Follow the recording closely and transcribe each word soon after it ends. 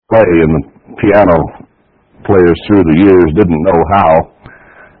play, and the piano players through the years didn't know how,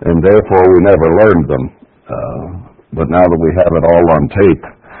 and therefore we never learned them. But now that we have it all on tape,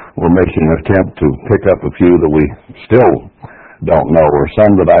 we're making an attempt to pick up a few that we still don't know, or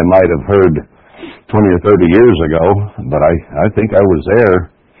some that I might have heard 20 or 30 years ago, but I think I was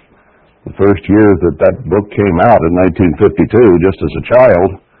there the first year that book came out in 1952, just as a child,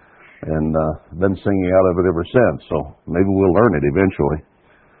 and been singing out of it ever since, so maybe we'll learn it eventually.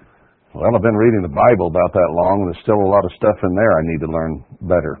 Well, I've been reading the Bible about that long, and there's still a lot of stuff in there I need to learn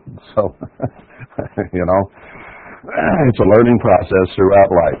better. So, it's a learning process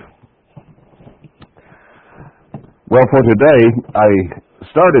throughout life. Well, for today, I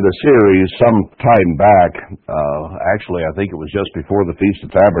started a series some time back. Actually, I think it was just before the Feast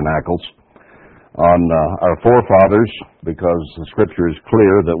of Tabernacles, on our forefathers, because the Scripture is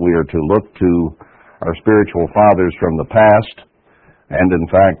clear that we are to look to our spiritual fathers from the past. And in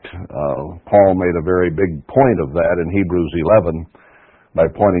fact, Paul made a very big point of that in Hebrews 11 by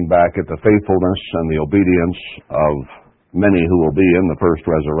pointing back at the faithfulness and the obedience of many who will be in the first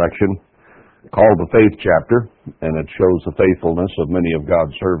resurrection, called the Faith chapter, and it shows the faithfulness of many of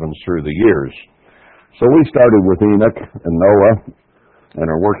God's servants through the years. So we started with Enoch and Noah and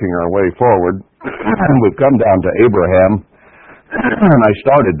are working our way forward. We've come down to Abraham, and I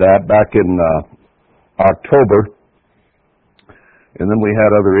started that back in October. And then we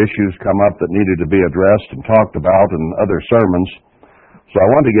had other issues come up that needed to be addressed and talked about in other sermons. So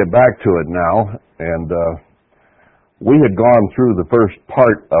I want to get back to it now. And we had gone through the first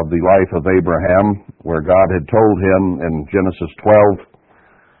part of the life of Abraham, where God had told him in Genesis 12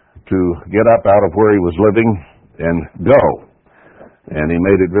 to get up out of where he was living and go. And he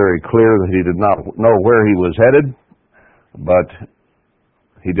made it very clear that he did not know where he was headed, but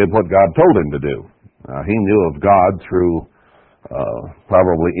he did what God told him to do. He knew of God through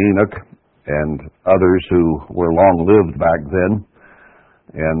probably Enoch and others who were long-lived back then,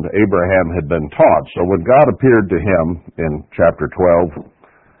 and Abraham had been taught. So when God appeared to him in chapter 12,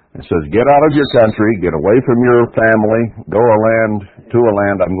 it says, get out of your country, get away from your family, go to a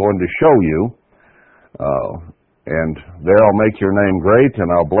land I'm going to show you, and there I'll make your name great,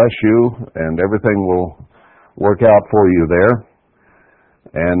 and I'll bless you, and everything will work out for you there.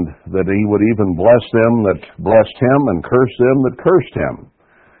 And that he would even bless them that blessed him and curse them that cursed him.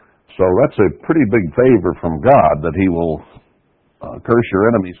 So that's a pretty big favor from God, that he will curse your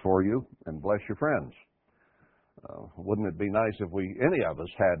enemies for you and bless your friends. Wouldn't it be nice if any of us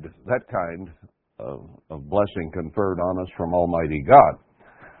had that kind of blessing conferred on us from Almighty God?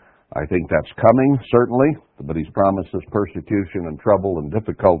 I think that's coming, certainly, but he's promised us persecution and trouble and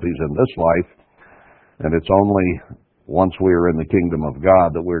difficulties in this life, and it's only once we are in the kingdom of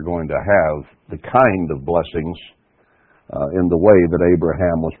God that we're going to have the kind of blessings in the way that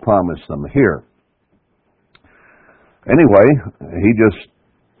Abraham was promised them here. Anyway, he just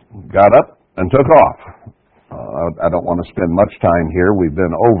got up and took off. I don't want to spend much time here. We've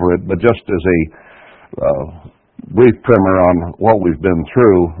been over it, but just as a brief primer on what we've been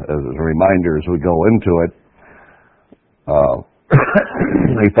through, as a reminder as we go into it,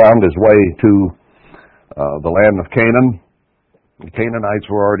 he found his way to the land of Canaan. The Canaanites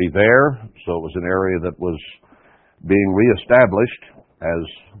were already there, so it was an area that was being reestablished as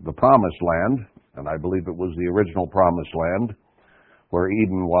the promised land, and I believe it was the original promised land where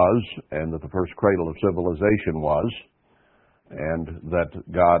Eden was, and that the first cradle of civilization was, and that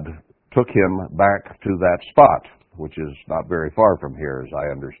God took him back to that spot, which is not very far from here, as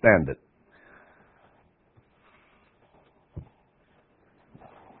I understand it.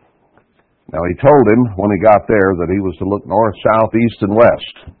 Now, he told him when he got there that he was to look north, south, east, and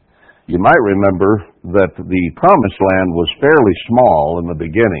west. You might remember that the promised land was fairly small in the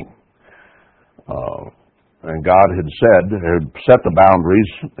beginning. And God had set the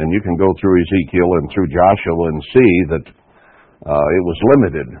boundaries, and you can go through Ezekiel and through Joshua and see that it was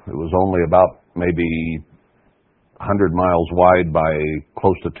limited. It was only about maybe 100 miles wide by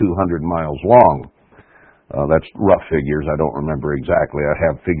close to 200 miles long. That's rough figures. I don't remember exactly. I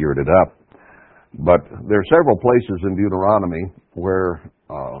have figured it up. But there are several places in Deuteronomy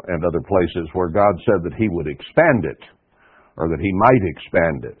and other places where God said that he would expand it, or that he might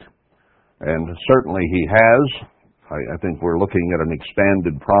expand it. And certainly he has. I think we're looking at an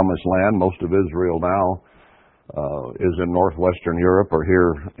expanded promised land. Most of Israel now is in northwestern Europe or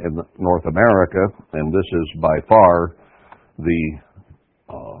here in North America, and this is by far the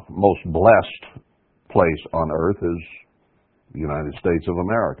most blessed place on earth is the United States of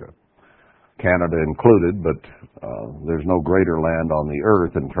America. Canada included, but there's no greater land on the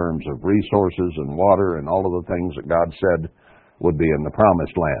earth in terms of resources and water and all of the things that God said would be in the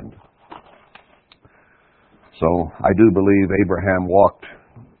promised land. So I do believe Abraham walked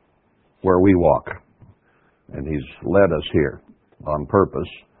where we walk, and he's led us here on purpose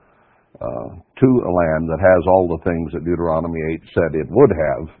to a land that has all the things that Deuteronomy 8 said it would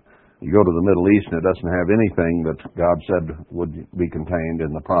have. You go to the Middle East and it doesn't have anything that God said would be contained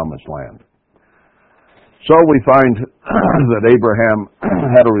in the promised land. So we find that Abraham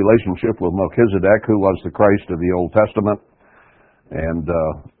had a relationship with Melchizedek, who was the Christ of the Old Testament, and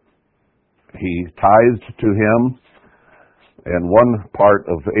he tithed to him. And one part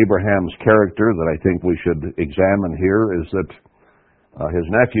of Abraham's character that I think we should examine here is that his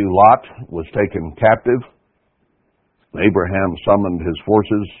nephew Lot was taken captive. Abraham summoned his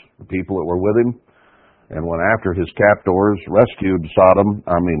forces, the people that were with him, and went after his captors, rescued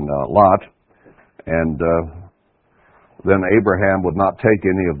Lot, and then Abraham would not take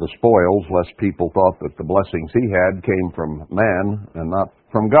any of the spoils, lest people thought that the blessings he had came from man and not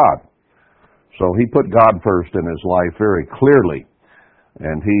from God. So he put God first in his life very clearly,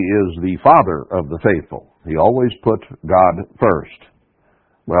 and he is the father of the faithful. He always put God first.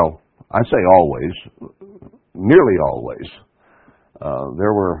 Well, I say always, nearly always.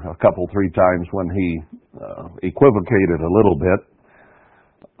 There were a couple, 3 times when he equivocated a little bit.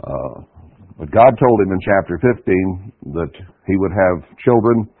 But God told him in chapter 15 that he would have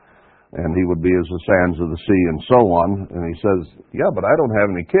children and he would be as the sands of the sea and so on. And he says, yeah, but I don't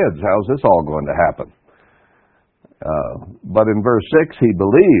have any kids. How's this all going to happen? But in verse 6, he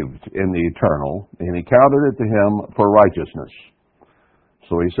believed in the eternal and he counted it to him for righteousness.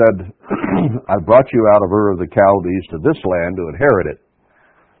 So he said, I brought you out of Ur of the Chaldees to this land to inherit it.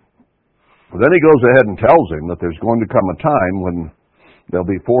 But then he goes ahead and tells him that there's going to come a time when there'll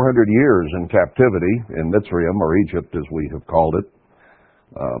be 400 years in captivity in Mitzrayim, or Egypt as we have called it.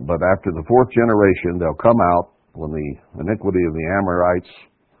 But after the 4th generation, they'll come out when the iniquity of the Amorites,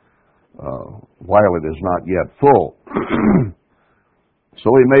 while it is not yet full. So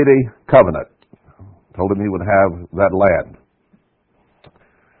he made a covenant, told him he would have that land.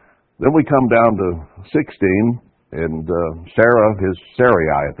 Then we come down to 16, and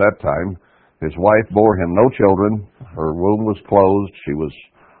Sarai at that time, his wife bore him no children. Her womb was closed. She was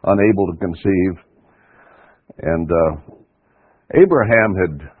unable to conceive. And Abraham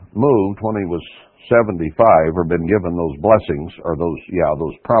had moved when he was 75, or been given those blessings, or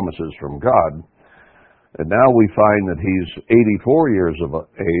those promises from God. And now we find that he's 84 years of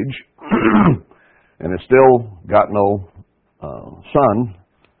age, and has still got no son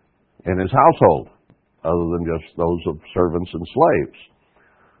in his household, other than just those of servants and slaves.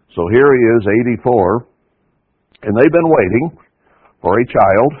 So here he is, 84, and they've been waiting for a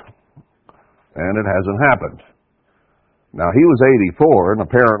child, and it hasn't happened. Now, he was 84 and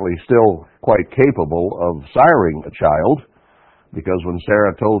apparently still quite capable of siring a child, because when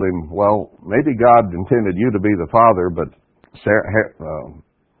Sarah told him, well, maybe God intended you to be the father, but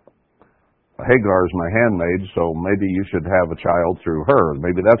Hagar is my handmaid, so maybe you should have a child through her.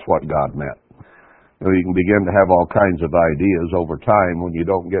 Maybe that's what God meant. You can begin to have all kinds of ideas over time when you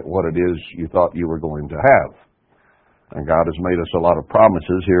don't get what it is you thought you were going to have. And God has made us a lot of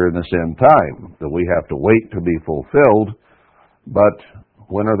promises here in this end time that we have to wait to be fulfilled, but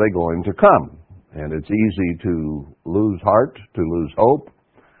when are they going to come? And it's easy to lose heart, to lose hope,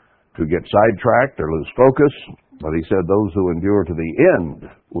 to get sidetracked or lose focus. But he said those who endure to the end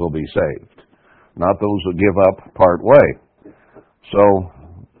will be saved, not those who give up part way. So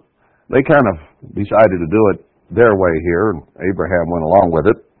they kind of decided to do it their way here, and Abraham went along with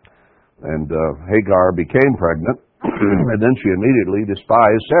it. And Hagar became pregnant, and then she immediately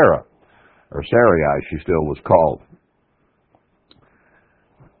despised Sarah, or Sarai, she still was called,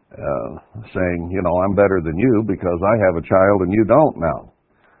 saying, I'm better than you because I have a child and you don't now.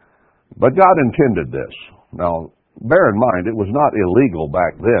 But God intended this. Now, bear in mind, it was not illegal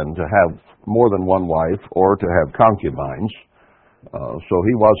back then to have more than one wife or to have concubines. So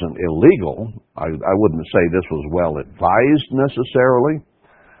he wasn't illegal. I wouldn't say this was well advised necessarily,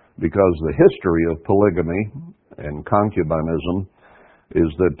 because the history of polygamy and concubinism is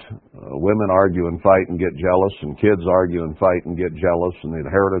that women argue and fight and get jealous, and kids argue and fight and get jealous, and the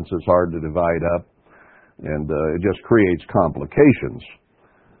inheritance is hard to divide up, and it just creates complications.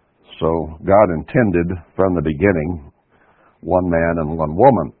 So God intended from the beginning one man and one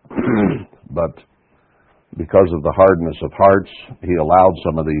woman, but because of the hardness of hearts, he allowed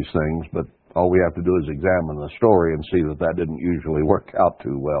some of these things, but all we have to do is examine the story and see that that didn't usually work out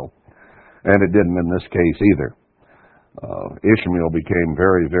too well. And it didn't in this case either. Ishmael became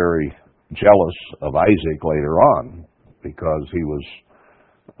very, very jealous of Isaac later on, because he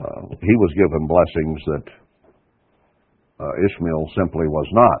was given blessings that Ishmael simply was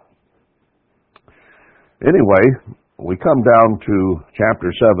not. Anyway, we come down to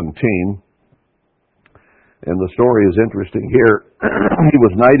chapter 17, and the story is interesting here. He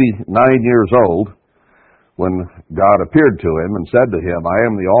was 99 years old when God appeared to him and said to him, I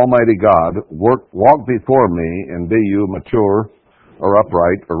am the Almighty God, walk before me and be you mature or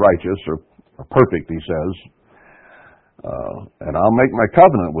upright or righteous or perfect, he says, and I'll make my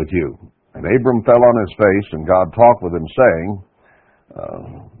covenant with you. And Abram fell on his face, and God talked with him, saying,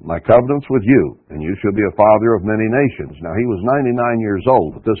 my covenant's with you, and you shall be a father of many nations. Now, he was 99 years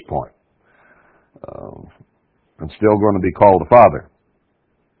old at this point, and still going to be called a father.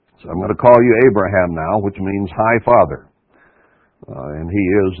 So I'm going to call you Abraham now, which means high father. And he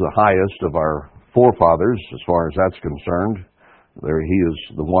is the highest of our forefathers, as far as that's concerned. There, he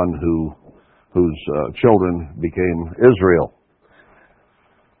is the one whose children became Israel.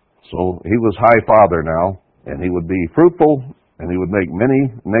 So he was high father now, and he would be fruitful, and he would make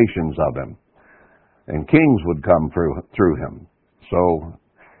many nations of him. And kings would come through him. So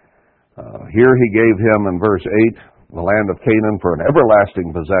here he gave him in verse 8 the land of Canaan for an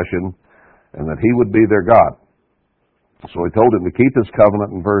everlasting possession, and that he would be their God. So he told him to keep his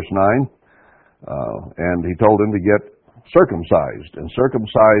covenant in verse 9, and he told him to get circumcised, and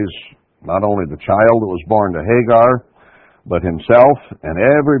circumcise not only the child that was born to Hagar, but himself and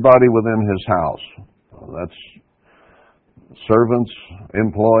everybody within his house. That's servants,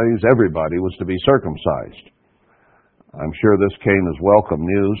 employees, everybody was to be circumcised. I'm sure this came as welcome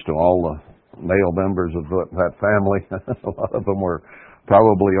news to all the male members of that family. A lot of them were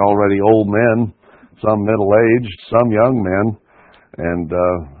probably already old men, some middle-aged, some young men, and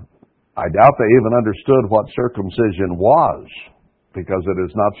I doubt they even understood what circumcision was, because it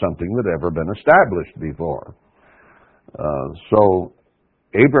is not something that had ever been established before. So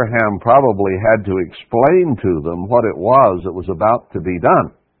Abraham probably had to explain to them what it was about to be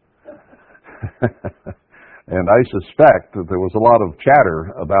done. And I suspect that there was a lot of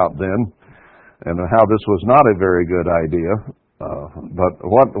chatter about then, and how this was not a very good idea. But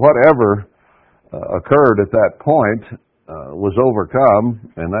whatever occurred at that point was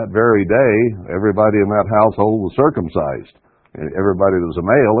overcome, and that very day, everybody in that household was circumcised. Everybody that was a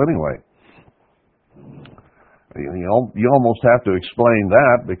male, anyway. You almost have to explain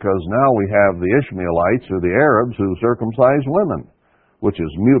that, because now we have the Ishmaelites, or the Arabs, who circumcise women, which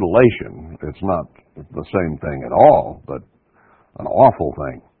is mutilation. It's not the same thing at all, but an awful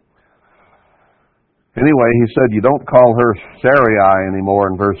thing. Anyway, he said, you don't call her Sarai anymore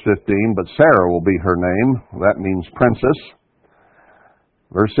in verse 15, but Sarah will be her name. That means princess.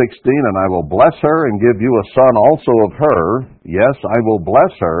 Verse 16, and I will bless her and give you a son also of her. Yes, I will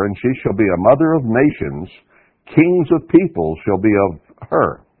bless her, and she shall be a mother of nations. Kings of peoples shall be of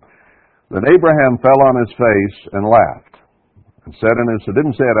her. Then Abraham fell on his face and laughed, and said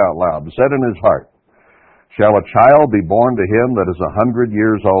didn't say it out loud, but said in his heart, shall a child be born to him that is 100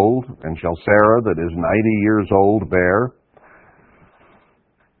 years old, and shall Sarah that is 90 years old bear?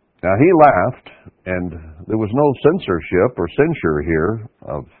 Now he laughed, and there was no censorship or censure here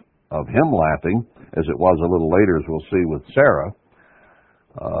of him laughing, as it was a little later, as we'll see with Sarah.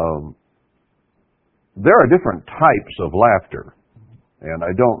 There are different types of laughter, and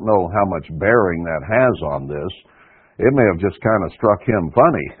I don't know how much bearing that has on this. It may have just kind of struck him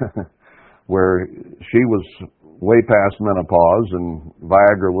funny, where she was way past menopause, and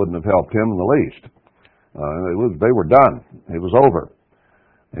Viagra wouldn't have helped him in the least. They were done. It was over.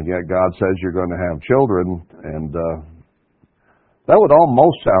 And yet God says you're going to have children, and that would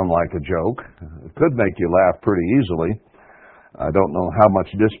almost sound like a joke. It could make you laugh pretty easily. I don't know how much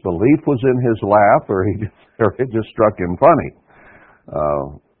disbelief was in his laugh, or it just struck him funny.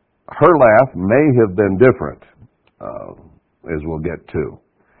 Her laugh may have been different, as we'll get to.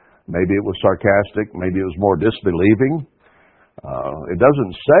 Maybe it was sarcastic. Maybe it was more disbelieving. It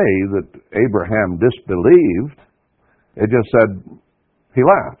doesn't say that Abraham disbelieved. It just said he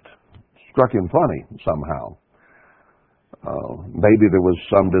laughed. Struck him funny somehow. Maybe there was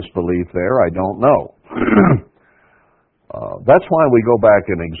some disbelief there. I don't know. That's why we go back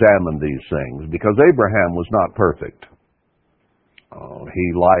and examine these things, because Abraham was not perfect.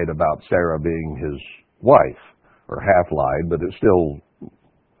 He lied about Sarah being his wife, or half lied, but it still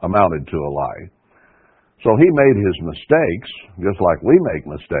amounted to a lie. So he made his mistakes, just like we make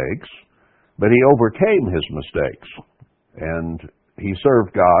mistakes, but he overcame his mistakes, and he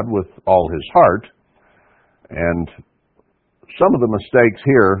served God with all his heart. And some of the mistakes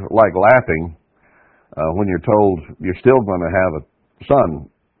here, like laughing, when you're told you're still going to have a son,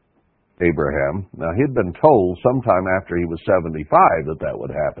 Abraham. Now, he'd been told sometime after he was 75 that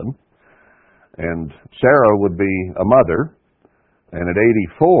would happen. And Sarah would be a mother, and at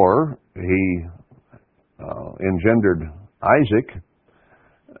 84, he engendered Isaac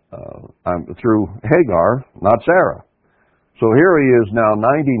through Hagar, not Sarah. So here he is now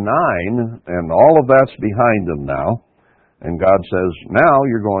 99, and all of that's behind him now. And God says, now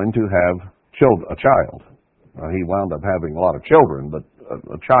you're going to have a child. He wound up having a lot of children, but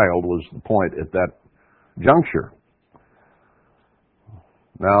a child was the point at that juncture.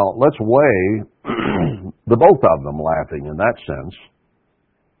 Now, let's weigh the both of them laughing in that sense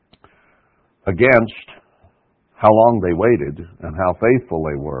against how long they waited and how faithful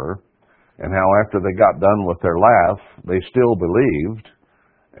they were, and how after they got done with their laugh, they still believed,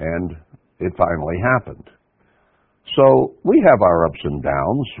 and it finally happened. So we have our ups and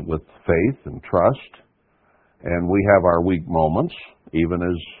downs with faith and trust, and we have our weak moments, even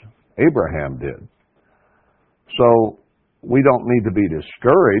as Abraham did. So we don't need to be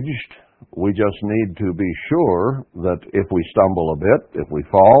discouraged. We just need to be sure that if we stumble a bit, if we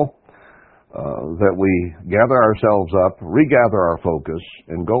fall, that we gather ourselves up, regather our focus,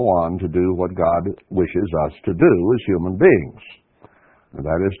 and go on to do what God wishes us to do as human beings. And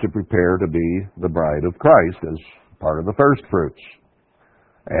that is to prepare to be the bride of Christ as part of the first fruits.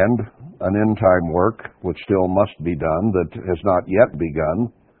 And an end-time work which still must be done, that has not yet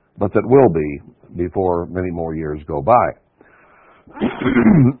begun, but that will be before many more years go by.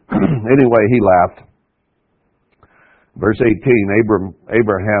 Anyway, he laughed. Verse 18,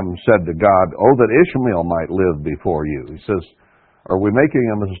 Abraham said to God, "Oh, that Ishmael might live before you." He says, are we making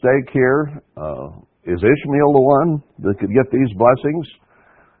a mistake here? Is Ishmael the one that could get these blessings?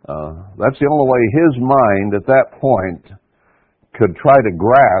 That's the only way his mind at that point could try to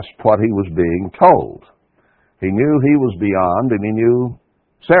grasp what he was being told. He knew he was beyond, and he knew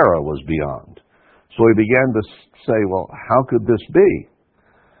Sarah was beyond. So he began to say, well, how could this be?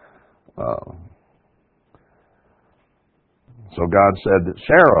 So God said,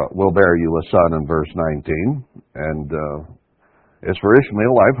 Sarah will bear you a son in verse 19. And as for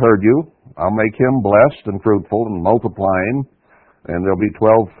Ishmael, I've heard you. I'll make him blessed and fruitful and multiplying, and there'll be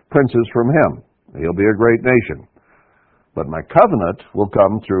 12 princes from him. He'll be a great nation. But my covenant will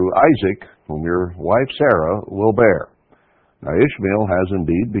come through Isaac, whom your wife Sarah will bear. Now Ishmael has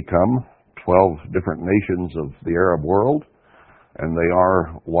indeed become 12 different nations of the Arab world, and they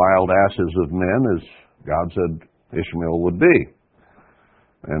are wild asses of men, as God said Ishmael would be.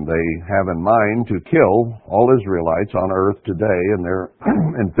 And they have in mind to kill all Israelites on earth today, and they're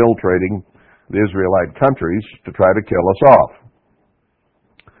infiltrating the Israelite countries to try to kill us off.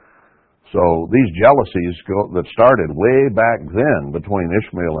 So these jealousies that started way back then between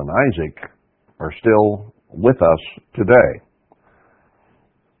Ishmael and Isaac are still with us today.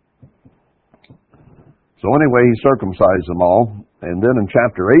 So anyway, he circumcised them all. And then in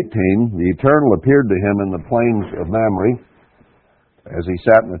chapter 18, the Eternal appeared to him in the plains of Mamre as he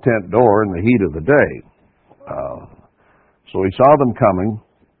sat in the tent door in the heat of the day. So he saw them coming,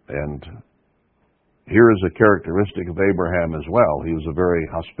 and here is a characteristic of Abraham as well. He was a very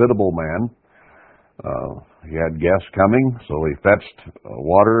hospitable man. He had guests coming, so he fetched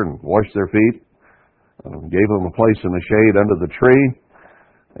water and washed their feet, gave them a place in the shade under the tree,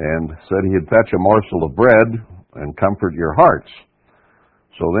 and said he'd fetch a morsel of bread and comfort your hearts.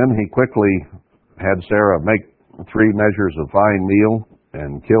 So then he quickly had Sarah make 3 measures of fine meal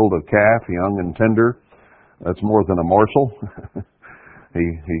and killed a calf, young and tender. That's more than a morsel.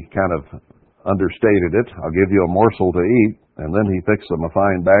 He kind of understated it. I'll give you a morsel to eat. And then he fixed them a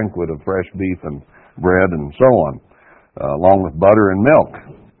fine banquet of fresh beef and bread and so on, along with butter and milk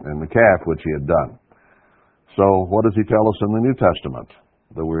and the calf which he had done. So what does he tell us in the New Testament?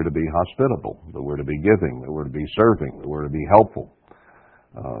 That we're to be hospitable, that we're to be giving, that we're to be serving, that we're to be helpful.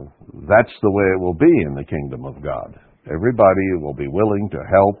 That's the way it will be in the kingdom of God. Everybody will be willing to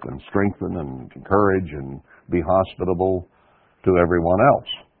help and strengthen and encourage and be hospitable to everyone else.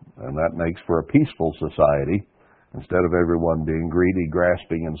 And that makes for a peaceful society instead of everyone being greedy,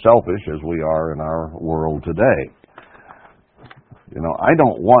 grasping, and selfish as we are in our world today. You know, I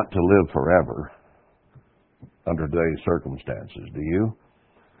don't want to live forever under today's circumstances, do you?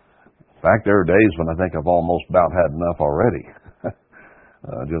 In fact, there are days when I think I've almost about had enough already,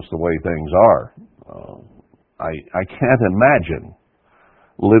 just the way things are. I can't imagine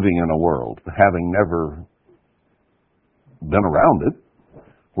living in a world, having never been around it,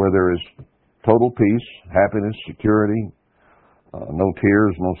 where there is total peace, happiness, security, no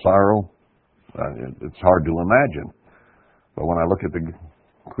tears, no sorrow. It's hard to imagine. But when I look at the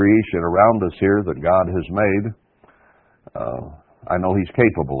creation around us here that God has made, I know He's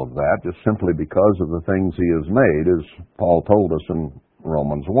capable of that, just simply because of the things He has made, as Paul told us in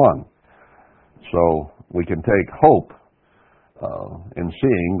Romans 1. So we can take hope in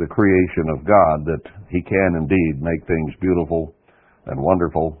seeing the creation of God, that He can indeed make things beautiful and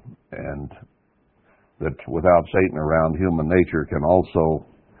wonderful, and that without Satan around, human nature can also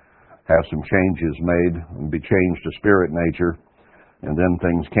have some changes made and be changed to spirit nature, and then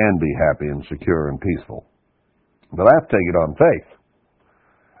things can be happy and secure and peaceful. But I have to take it on faith.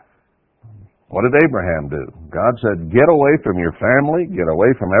 What did Abraham do? God said, get away from your family, get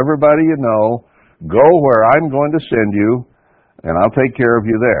away from everybody you know, go where I'm going to send you, and I'll take care of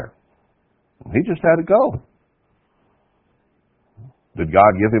you there. He just had to go. Did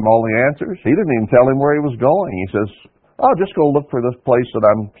God give him all the answers? He didn't even tell him where he was going. He says, oh, just go look for this place that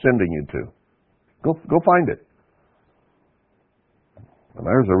I'm sending you to. Go find it. And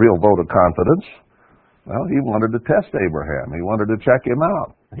there's a real vote of confidence. Well, he wanted to test Abraham. He wanted to check him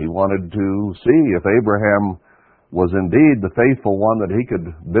out. He wanted to see if Abraham was indeed the faithful one that he could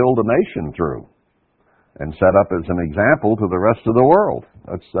build a nation through and set up as an example to the rest of the world.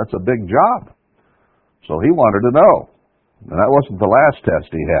 That's a big job. So he wanted to know. And that wasn't the last test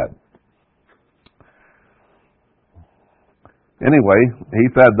he had. Anyway, he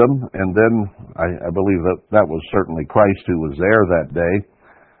fed them, and then I believe that was certainly Christ who was there that day.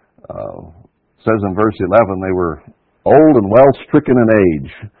 It says in verse 11, they were old and well stricken in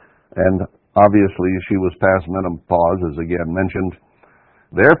age, and obviously she was past menopause, as again mentioned.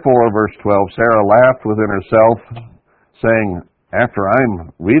 Therefore, verse 12, Sarah laughed within herself, saying, after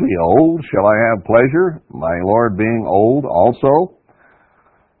I'm really old, shall I have pleasure, my Lord being old also?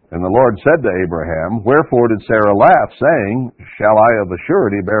 And the Lord said to Abraham, wherefore did Sarah laugh, saying, shall I of a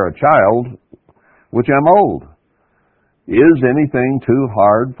surety bear a child, which am old? Is anything too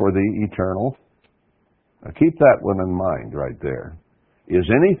hard for the eternal? Now keep that one in mind right there. Is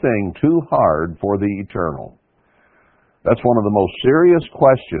anything too hard for the eternal? That's one of the most serious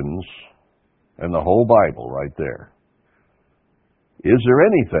questions in the whole Bible right there. Is there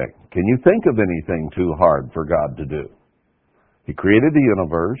anything? Can you think of anything too hard for God to do? He created the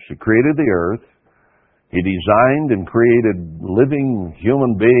universe. He created the earth. He designed and created living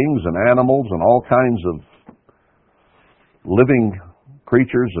human beings and animals and all kinds of living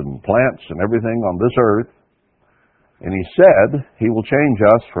creatures and plants and everything on this earth. And He said He will change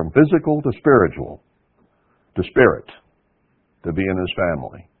us from physical to spiritual, to spirit, to be in His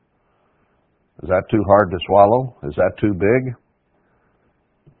family. Is that too hard to swallow? Is that too big?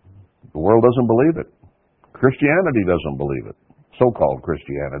 The world doesn't believe it. Christianity doesn't believe it. So-called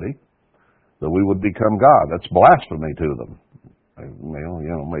Christianity, that we would become God. That's blasphemy to them.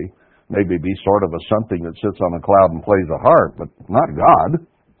 Maybe be sort of a something that sits on a cloud and plays a harp, but not God.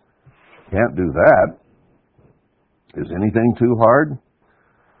 Can't do that. Is anything too hard?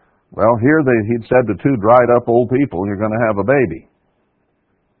 Well, here he'd said to two dried up old people, you're going to have a baby.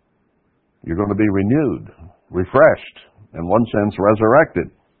 You're going to be renewed, refreshed, in one sense resurrected.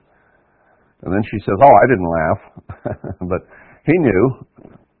 And then she says, oh, I didn't laugh. But he knew.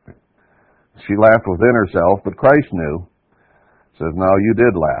 She laughed within herself, but Christ knew. Says, no, you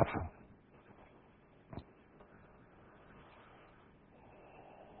did laugh.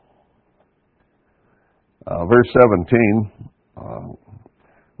 Verse 17,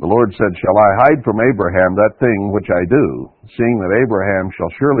 the Lord said, shall I hide from Abraham that thing which I do, seeing that Abraham shall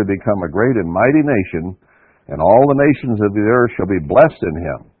surely become a great and mighty nation, and all the nations of the earth shall be blessed in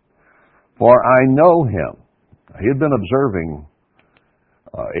him. For I know him. He had been observing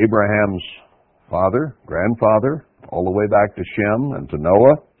Abraham's father, grandfather, all the way back to Shem and to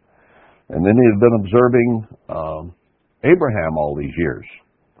Noah. And then he had been observing Abraham all these years.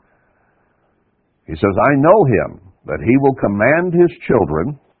 He says, I know him, that he will command his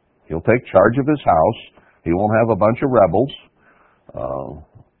children. He'll take charge of his house. He won't have a bunch of rebels.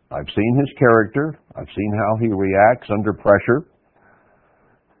 I've seen his character. I've seen how he reacts under pressure.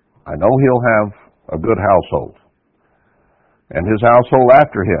 I know he'll have a good household, and his household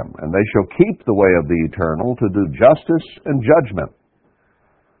after him, and they shall keep the way of the eternal to do justice and judgment,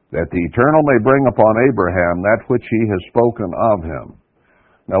 that the eternal may bring upon Abraham that which he has spoken of him.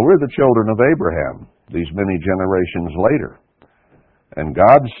 Now we're the children of Abraham, these many generations later. And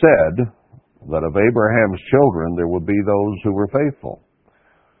God said that of Abraham's children there would be those who were faithful.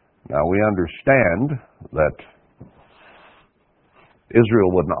 Now we understand that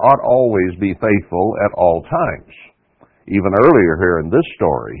Israel would not always be faithful at all times. Even earlier here in this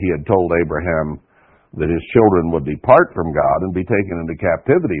story, he had told Abraham that his children would depart from God and be taken into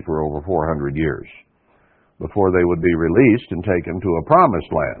captivity for over 400 years before they would be released and taken to a promised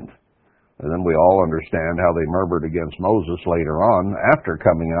land. And then we all understand how they murmured against Moses later on after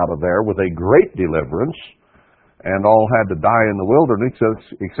coming out of there with a great deliverance, and all had to die in the wilderness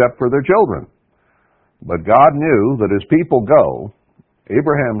except for their children. But God knew that as people go,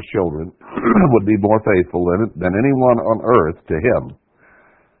 Abraham's children would be more faithful than anyone on earth to him,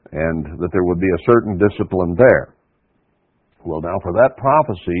 and that there would be a certain discipline there. Well, now for that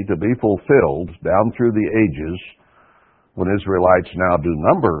prophecy to be fulfilled down through the ages, when Israelites now do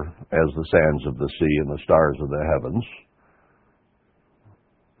number as the sands of the sea and the stars of the heavens,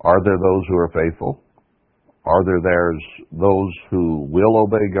 are there those who are faithful? Are there those who will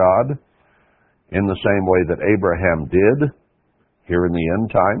obey God in the same way that Abraham did here in the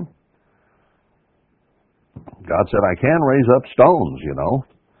end time? God said, I can raise up stones,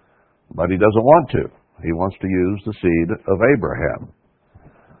 but he doesn't want to. He wants to use the seed of Abraham.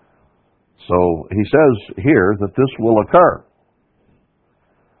 So he says here that this will occur.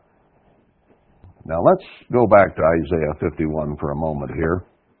 Now let's go back to Isaiah 51 for a moment here.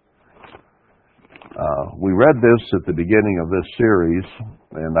 We read this at the beginning of this series,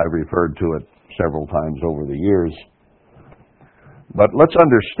 and I referred to it several times over the years. But let's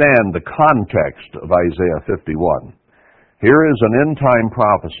understand the context of Isaiah 51. Here is an end-time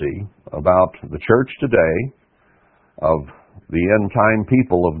prophecy about the church today, of the end-time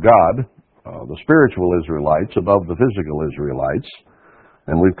people of God, the spiritual Israelites above the physical Israelites.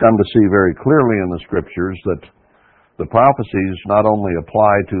 And we've come to see very clearly in the Scriptures that the prophecies not only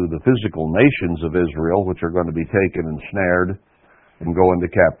apply to the physical nations of Israel, which are going to be taken and snared and go into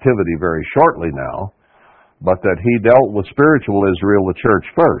captivity very shortly now, but that he dealt with spiritual Israel, the church,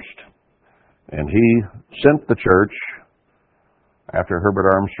 first. And he sent the church, after Herbert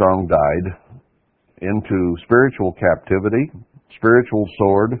Armstrong died, into spiritual captivity, spiritual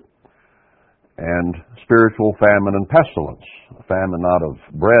sword, and spiritual famine and pestilence. A famine not of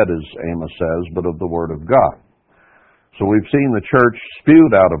bread, as Amos says, but of the Word of God. So we've seen the church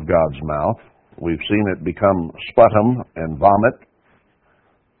spewed out of God's mouth. We've seen it become sputum and vomit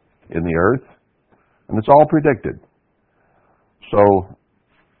in the earth. And it's all predicted. So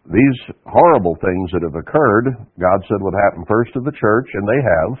these horrible things that have occurred, God said would happen first to the church, and they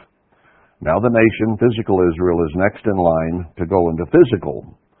have. Now the nation, physical Israel, is next in line to go into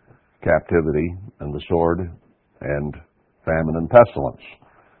physical captivity and the sword and famine and pestilence.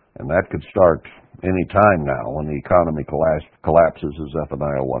 And that could start any time now when the economy collapses, as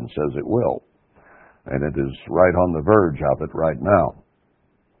Zephaniah 1 says it will. And it is right on the verge of it right now.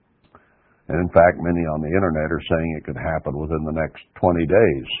 And in fact, many on the internet are saying it could happen within the next 20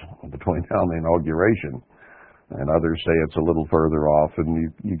 days between now and the inauguration. And others say it's a little further off,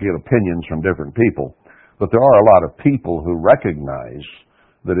 and you get opinions from different people. But there are a lot of people who recognize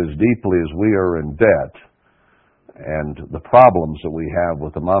that as deeply as we are in debt and the problems that we have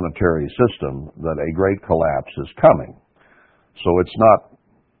with the monetary system, that a great collapse is coming. So it's not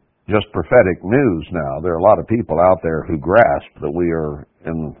just prophetic news now. There are a lot of people out there who grasp that we are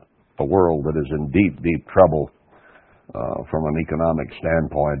in a world that is in deep, deep trouble from an economic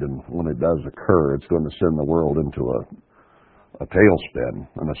standpoint, and when it does occur, it's going to send the world into a tailspin,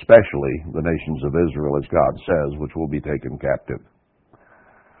 and especially the nations of Israel, as God says, which will be taken captive.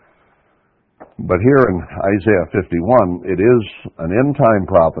 But here in Isaiah 51, it is an end-time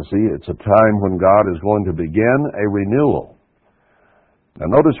prophecy. It's a time when God is going to begin a renewal. Now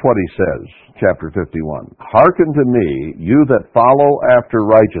notice what he says, chapter 51. Hearken to me, you that follow after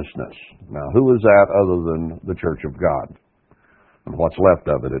righteousness. Now who is that other than the church of God? And what's left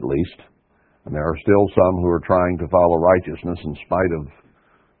of it, at least. And there are still some who are trying to follow righteousness in spite of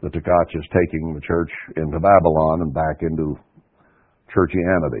the Takaches taking the church into Babylon and back into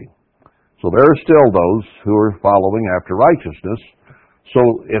churchianity. So there are still those who are following after righteousness. So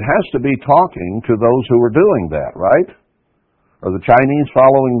it has to be talking to those who are doing that, right? Are the Chinese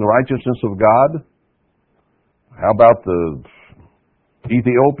following the righteousness of God? How about the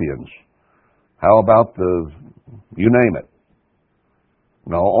Ethiopians? How about you name it?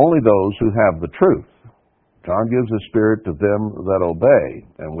 No, only those who have the truth. God gives His Spirit to them that obey,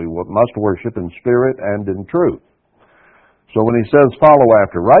 and we must worship in spirit and in truth. So when he says follow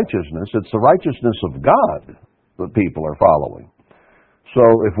after righteousness, it's the righteousness of God that people are following. So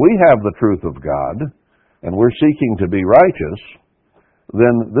if we have the truth of God, and we're seeking to be righteous,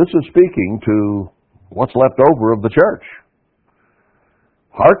 then this is speaking to what's left over of the church.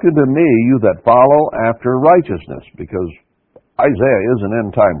 Hearken to me, you that follow after righteousness, because Isaiah is an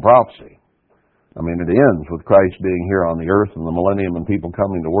end-time prophecy. I mean, it ends with Christ being here on the earth and the millennium and people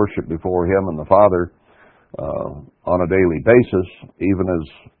coming to worship before Him and the Father on a daily basis, even as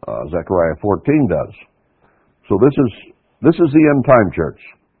Zechariah 14 does. So this is the end-time church.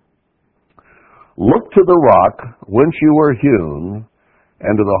 Look to the rock whence you were hewn,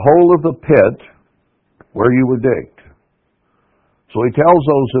 and to the hole of the pit where you were digged. So he tells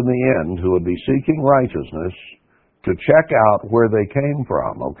those in the end who would be seeking righteousness to check out where they came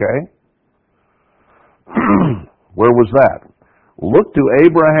from, okay? Where was that? Look to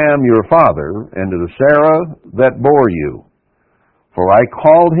Abraham your father, and to Sarah that bore you. For I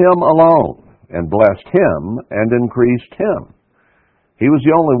called him alone, and blessed him, and increased him. He was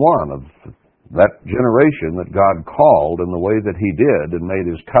the only one of that generation that God called in the way that he did, and made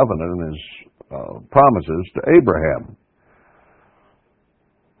his covenant and his promises to Abraham.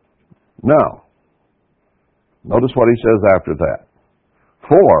 Now, notice what he says after that.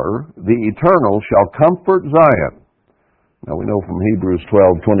 For the Eternal shall comfort Zion. Now we know from Hebrews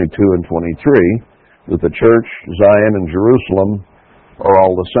 12:22 and 23 that the church, Zion, and Jerusalem are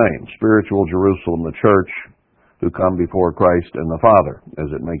all the same. Spiritual Jerusalem, the church, who come before Christ and the Father, as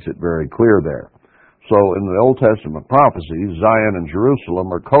it makes it very clear there. So in the Old Testament prophecies, Zion and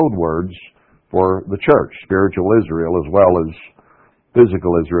Jerusalem are code words for the church, spiritual Israel as well as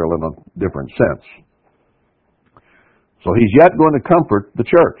physical Israel in a different sense. So he's yet going to comfort the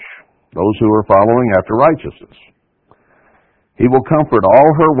church, those who are following after righteousness. He will comfort all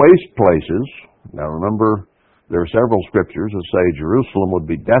her waste places. Now remember, there are several scriptures that say Jerusalem would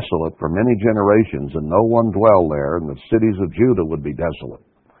be desolate for many generations and no one dwell there, and the cities of Judah would be desolate.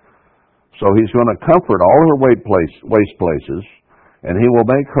 So he's going to comfort all her waste places, and he will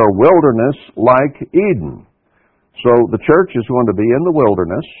make her wilderness like Eden. So the church is going to be in the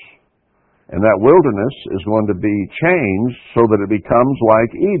wilderness, and that wilderness is going to be changed so that it becomes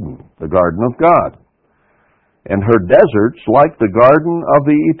like Eden, the garden of God. And her deserts like the garden of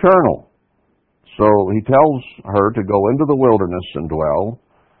the Eternal. So he tells her to go into the wilderness and dwell,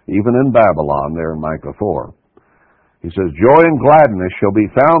 even in Babylon, there in Micah 4. He says, joy and gladness shall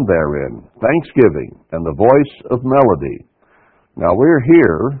be found therein, thanksgiving, and the voice of melody. Now we're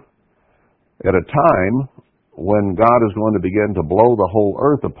here at a time when God is going to begin to blow the whole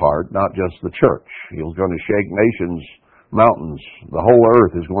earth apart, not just the church. He's going to shake nations, mountains. The whole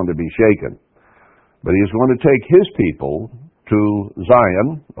earth is going to be shaken. But he's going to take his people to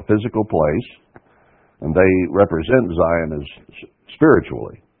Zion, a physical place, and they represent Zion as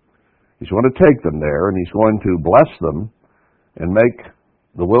spiritually. He's going to take them there, and he's going to bless them and make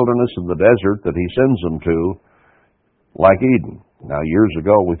the wilderness and the desert that he sends them to like Eden. Now, years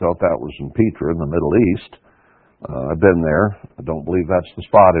ago, we thought that was in Petra in the Middle East. I've been there. I don't believe that's the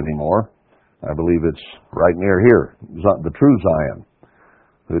spot anymore. I believe it's right near here, the true Zion.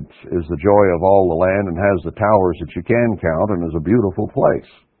 It is the joy of all the land and has the towers that you can count and is a beautiful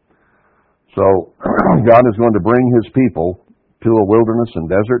place. So God is going to bring his people to a wilderness and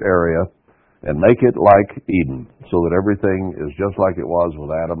desert area and make it like Eden so that everything is just like it was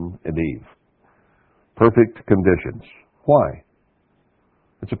with Adam and Eve. Perfect conditions. Why?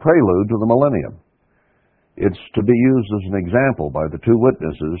 It's a prelude to the millennium. It's to be used as an example by the two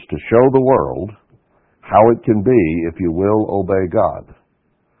witnesses to show the world how it can be if you will obey God.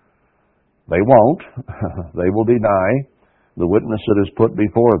 They won't. They will deny the witness that is put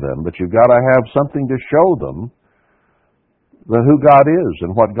before them, but you've got to have something to show them that who God is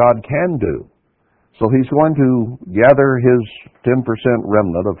and what God can do. So he's going to gather his 10%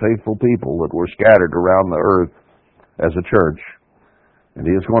 remnant of faithful people that were scattered around the earth as a church, and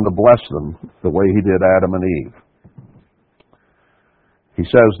he is going to bless them the way he did Adam and Eve. He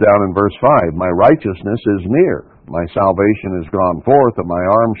says down in verse 5, my righteousness is near, my salvation is gone forth, and my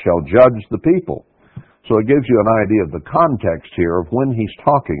arm shall judge the people. So it gives you an idea of the context here of when he's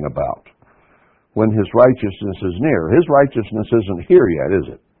talking about. When his righteousness is near. His righteousness isn't here yet, is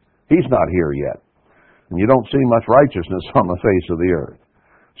it? He's not here yet. And you don't see much righteousness on the face of the earth.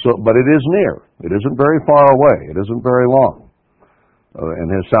 But it is near. It isn't very far away. It isn't very long. And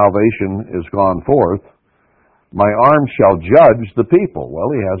his salvation is gone forth. My arm shall judge the people. Well,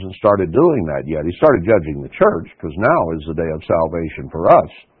 he hasn't started doing that yet. He started judging the church, because now is the day of salvation for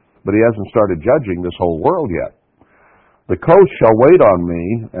us. But he hasn't started judging this whole world yet. The coast shall wait on me,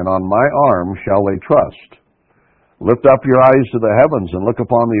 and on my arm shall they trust. Lift up your eyes to the heavens, and look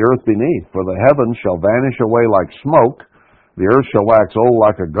upon the earth beneath. For the heavens shall vanish away like smoke, the earth shall wax old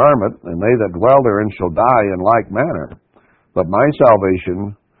like a garment, and they that dwell therein shall die in like manner. But my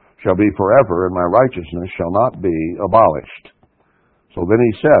salvation shall be forever, and my righteousness shall not be abolished. So then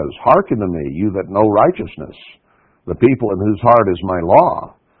he says, hearken to me, you that know righteousness, the people in whose heart is my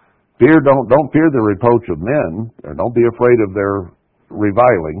law. Don't fear the reproach of men, or don't be afraid of their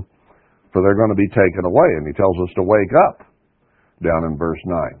reviling, for they're going to be taken away. And he tells us to wake up, down in verse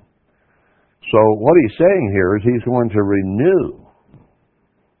 9. So what he's saying here is he's going to renew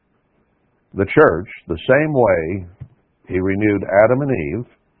the church the same way he renewed Adam and Eve,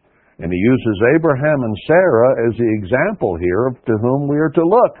 And he uses Abraham and Sarah as the example here of to whom we are to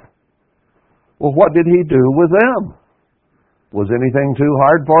look. Well, what did he do with them? Was anything too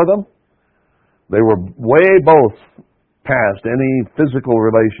hard for them? They were way both past any physical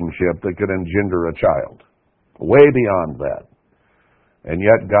relationship that could engender a child. Way beyond that. And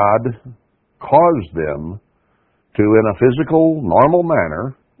yet God caused them to, in a physical, normal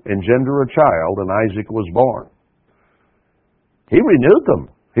manner, engender a child, and Isaac was born. He renewed them.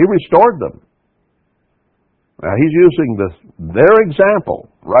 He restored them. Now he's using their example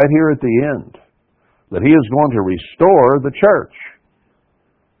right here at the end, that he is going to restore the church.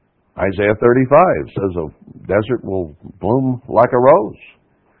 Isaiah 35 says a desert will bloom like a rose.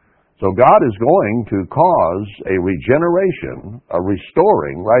 So God is going to cause a regeneration, a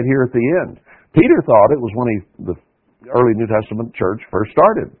restoring right here at the end. Peter thought it was when the early New Testament church first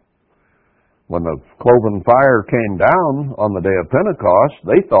started. When the cloven fire came down on the day of Pentecost,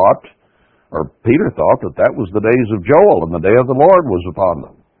 Peter thought that was the days of Joel and the day of the Lord was upon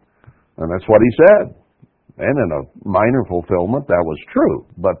them. And that's what he said. And in a minor fulfillment, that was true.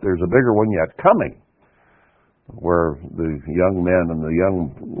 But there's a bigger one yet coming, where the young men and the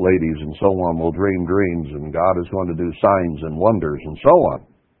young ladies and so on will dream dreams, and God is going to do signs and wonders and so on.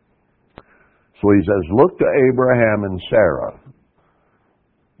 So he says, look to Abraham and Sarah.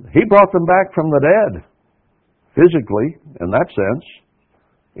 He brought them back from the dead, physically, in that sense,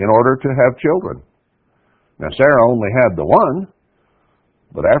 in order to have children. Now, Sarah only had the one,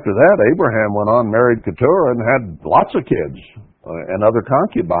 but after that, Abraham went on, married Keturah, and had lots of kids and other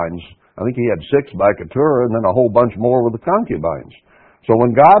concubines. I think he had 6 by Keturah and then a whole bunch more with the concubines. So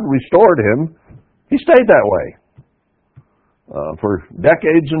when God restored him, he stayed that way for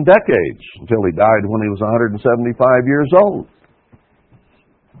decades and decades until he died when he was 175 years old.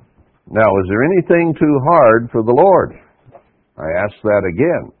 Now, is there anything too hard for the Lord? I ask that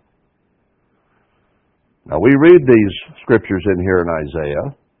again. Now, we read these scriptures in here in Isaiah,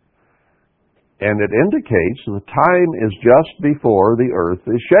 and it indicates the time is just before the earth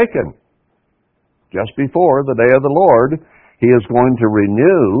is shaken. Just before the day of the Lord, he is going to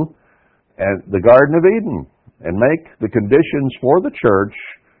renew the Garden of Eden and make the conditions for the church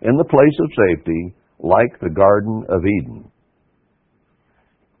in the place of safety like the Garden of Eden.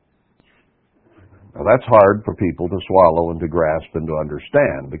 Now, that's hard for people to swallow and to grasp and to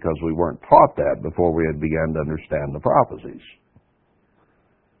understand because we weren't taught that before we had begun to understand the prophecies.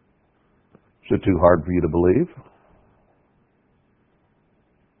 Is it too hard for you to believe?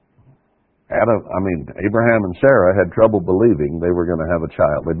 Abraham and Sarah had trouble believing they were going to have a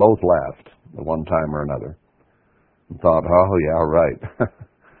child. They both laughed at one time or another and thought, oh, yeah, right.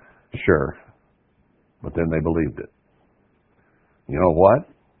 Sure. But then they believed it. You know what?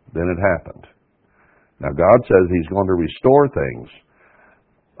 Then it happened. Now, God says he's going to restore things.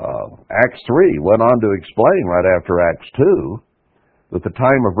 Acts 3 went on to explain right after Acts 2 that the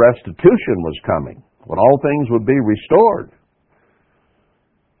time of restitution was coming, when all things would be restored.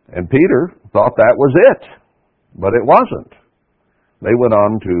 And Peter thought that was it, but it wasn't. They went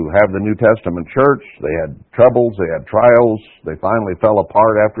on to have the New Testament church. They had troubles, they had trials. They finally fell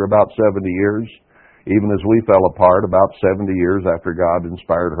apart after about 70 years, even as we fell apart about 70 years after God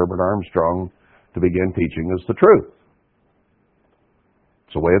inspired Herbert Armstrong to begin teaching us the truth.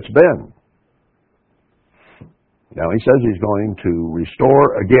 It's the way it's been. Now he says he's going to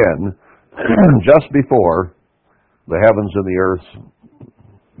restore again just before the heavens and the earth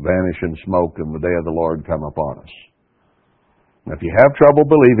vanish in smoke and the day of the Lord come upon us. Now, if you have trouble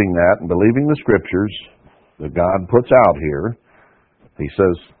believing that and believing the scriptures that God puts out here, he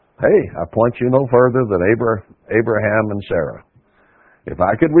says, hey, I point you no further than Abraham and Sarah. If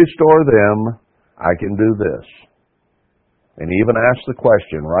I could restore them, I can do this. And he even asked the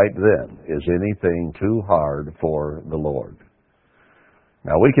question right then, is anything too hard for the Lord?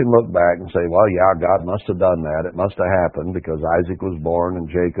 Now, we can look back and say, well, yeah, God must have done that. It must have happened because Isaac was born and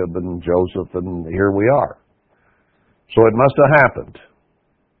Jacob and Joseph, and here we are. So it must have happened.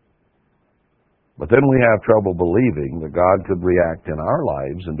 But then we have trouble believing that God could react in our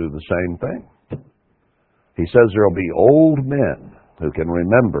lives and do the same thing. He says there will be old men who can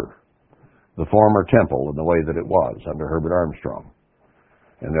remember the former temple in the way that it was under Herbert Armstrong.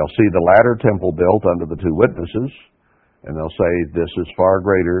 And they'll see the latter temple built under the 2 witnesses, and they'll say, this is far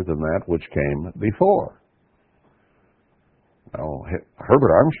greater than that which came before. Now,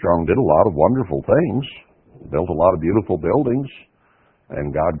 Herbert Armstrong did a lot of wonderful things, built a lot of beautiful buildings,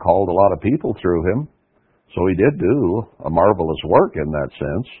 and God called a lot of people through him. So he did do a marvelous work in that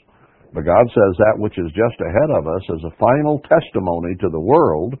sense. But God says that which is just ahead of us as a final testimony to the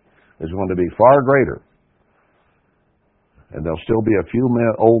world is going to be far greater. And there'll still be a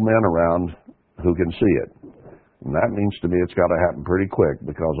few old men around who can see it. And that means to me it's got to happen pretty quick,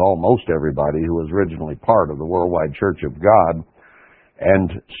 because almost everybody who was originally part of the Worldwide Church of God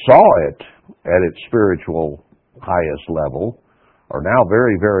and saw it at its spiritual highest level are now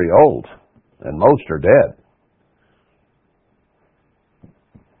very, very old, and most are dead.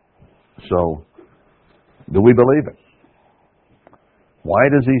 So, do we believe it? Why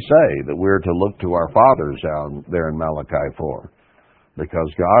does he say that we're to look to our fathers down there in Malachi 4?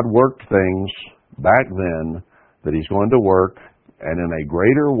 Because God worked things back then that he's going to work, and in a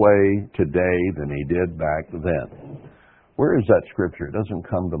greater way today than he did back then. Where is that scripture? It doesn't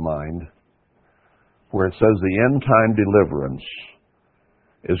come to mind. Where it says the end-time deliverance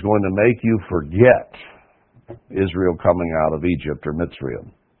is going to make you forget Israel coming out of Egypt or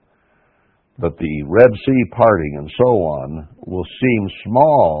Mitzrayim. But the Red Sea parting and so on will seem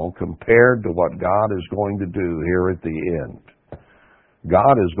small compared to what God is going to do here at the end.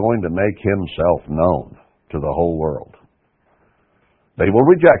 God is going to make himself known to the whole world. They will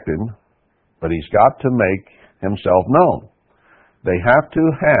reject him, but he's got to make himself known. They have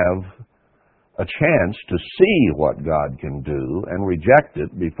to have a chance to see what God can do and reject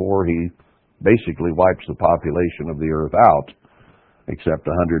it before he basically wipes the population of the earth out, except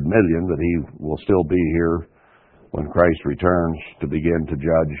 100 million that he will still be here when Christ returns to begin to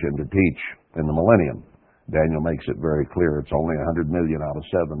judge and to teach in the millennium. Daniel makes it very clear it's only 100 million out of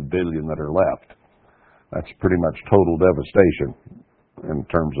 7 billion that are left. That's pretty much total devastation in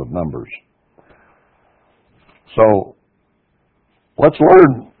terms of numbers. So, let's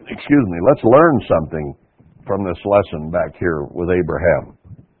learn something from this lesson back here with Abraham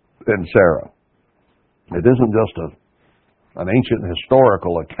and Sarah. It isn't just an ancient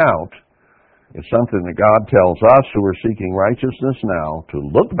historical account. It's something that God tells us who are seeking righteousness now to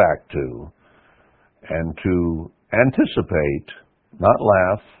look back to and to anticipate, not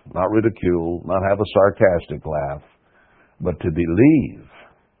laugh, not ridicule, not have a sarcastic laugh, but to believe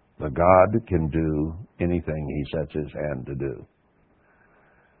that God can do anything he sets his hand to do.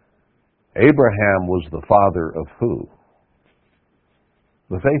 Abraham was the father of who?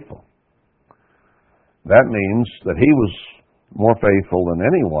 The faithful. That means that he was more faithful than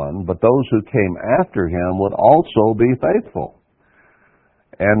anyone, but those who came after him would also be faithful.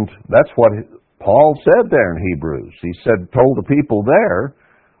 And that's what Paul said there in Hebrews. He told the people there,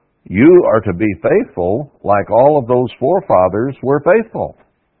 you are to be faithful like all of those forefathers were faithful.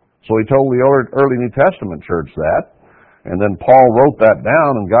 So he told the early New Testament church that, and then Paul wrote that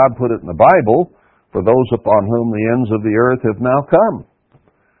down, and God put it in the Bible for those upon whom the ends of the earth have now come.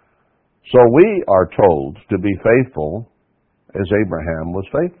 So we are told to be faithful as Abraham was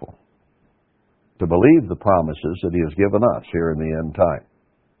faithful, to believe the promises that he has given us here in the end time.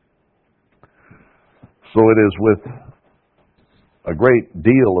 So it is with a great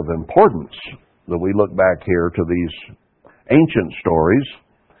deal of importance that we look back here to these ancient stories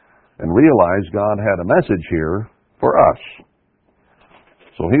and realize God had a message here for us.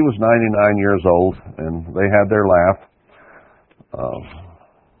 So he was 99 years old, and they had their laugh.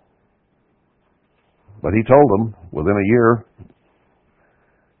 But he told them, within a year,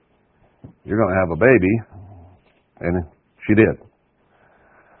 you're going to have a baby. And she did.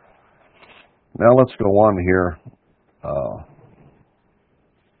 Now let's go on here.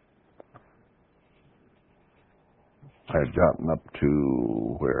 I had gotten up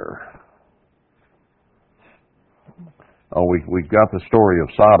to where? Oh, we've got the story of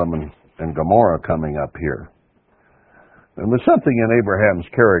Sodom and Gomorrah coming up here. And there's something in Abraham's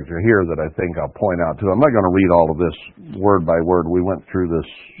character here that I think I'll point out too. I'm not going to read all of this word by word. We went through this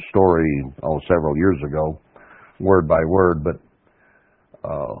story several years ago, word by word. But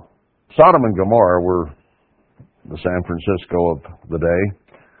Sodom and Gomorrah were the San Francisco of the day.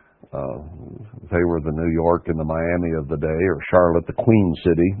 They were the New York and the Miami of the day, or Charlotte, the Queen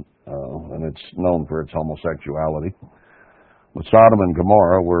City, and it's known for its homosexuality. But Sodom and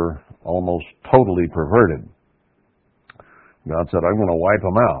Gomorrah were almost totally perverted. God said, I'm going to wipe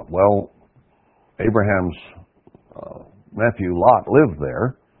them out. Well, Abraham's nephew Lot lived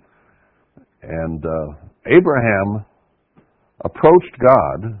there, and Abraham approached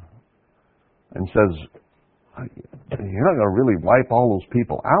God and says, you're not going to really wipe all those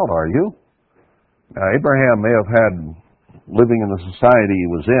people out, are you? Now, Abraham may have had, living in the society he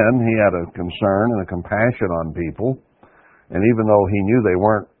was in, he had a concern and a compassion on people. And even though he knew they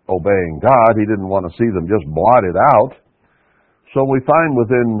weren't obeying God, he didn't want to see them just blotted out. So we find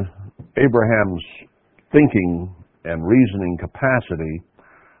within Abraham's thinking and reasoning capacity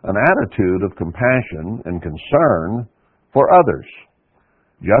an attitude of compassion and concern for others.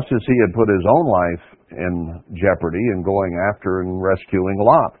 Just as he had put his own life in jeopardy in going after and rescuing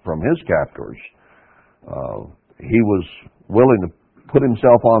Lot from his captors. He was willing to put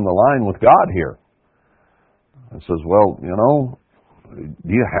himself on the line with God here. And says, well,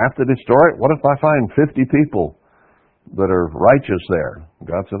 do you have to destroy it? What if I find 50 people that are righteous there?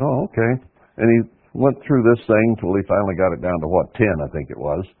 God said, oh, okay. And he went through this thing till he finally got it down to 10, I think it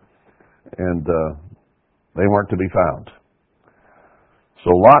was. And they weren't to be found. So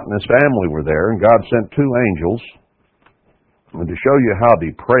Lot and his family were there, and God sent 2 angels. And to show you how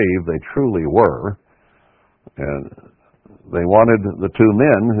depraved they truly were, and they wanted the 2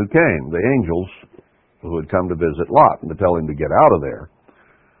 men who came, the angels who had come to visit Lot, and to tell him to get out of there.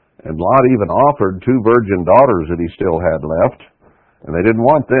 And Lot even offered 2 virgin daughters that he still had left, and they didn't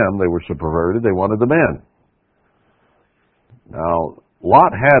want them. They were so perverted, they wanted the men. Now,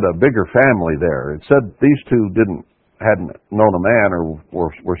 Lot had a bigger family there. It said these 2 hadn't known a man or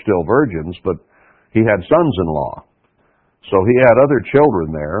were still virgins, but he had sons-in-law. So he had other children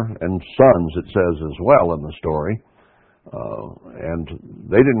there, and sons, it says as well in the story, and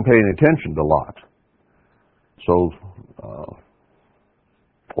they didn't pay any attention to Lot. So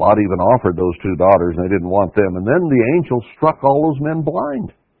Lot even offered those 2 daughters, and they didn't want them. And then the angel struck all those men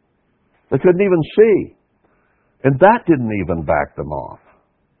blind. They couldn't even see. And that didn't even back them off.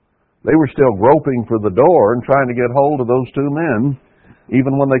 They were still groping for the door and trying to get hold of those 2 men,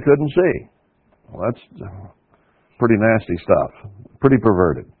 even when they couldn't see. Well, that's pretty nasty stuff. Pretty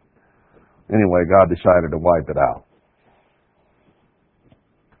perverted. Anyway, God decided to wipe it out.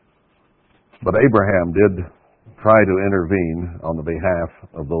 But Abraham did try to intervene on the behalf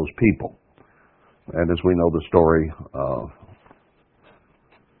of those people. And as we know the story,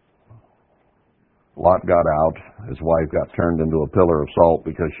 Lot got out. His wife got turned into a pillar of salt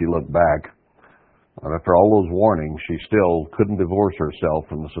because she looked back. And after all those warnings, she still couldn't divorce herself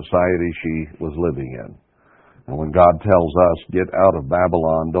from the society she was living in. And when God tells us, get out of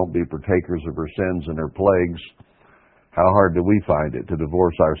Babylon, don't be partakers of her sins and her plagues, how hard do we find it to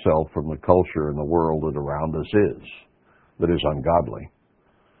divorce ourselves from the culture and the world that around us that is ungodly?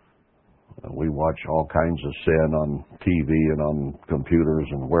 We watch all kinds of sin on TV and on computers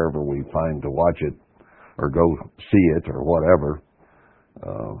and wherever we find to watch it or go see it or whatever.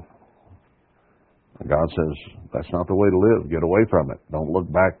 God says, that's not the way to live. Get away from it. Don't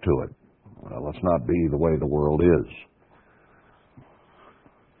look back to it. Let's not be the way the world is.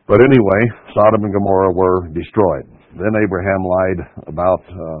 But anyway, Sodom and Gomorrah were destroyed. Then Abraham lied about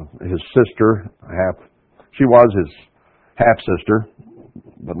his sister. She was his half-sister,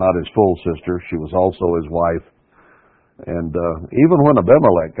 but not his full sister. She was also his wife. And even when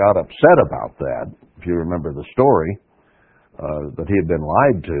Abimelech got upset about that, if you remember the story, that he had been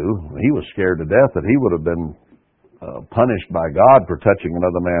lied to, he was scared to death that he would have been punished by God for touching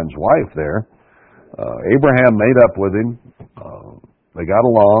another man's wife there. Abraham made up with him. They got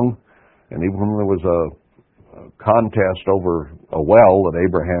along, and even when there was a contest over a well that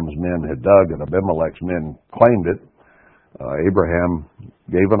Abraham's men had dug and Abimelech's men claimed it, Abraham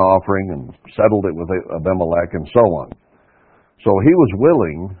gave an offering and settled it with Abimelech and so on. So he was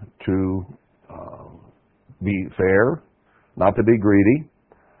willing to be fair, not to be greedy.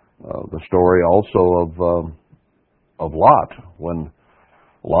 The story also of Lot. When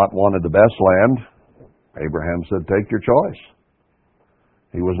Lot wanted the best land, Abraham said, take your choice.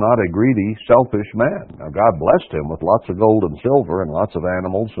 He was not a greedy, selfish man. Now, God blessed him with lots of gold and silver and lots of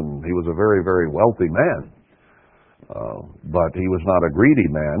animals, and he was a very, very wealthy man. But he was not a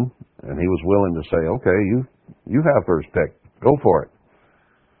greedy man, and he was willing to say, okay, you have first pick. Go for it.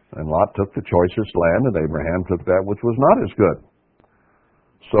 And Lot took the choicest land, and Abraham took that which was not as good.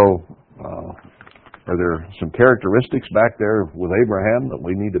 So, are there some characteristics back there with Abraham that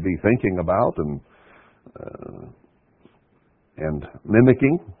we need to be thinking about and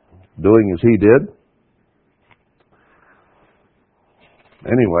mimicking, doing as he did?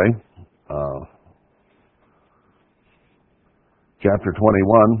 Anyway, chapter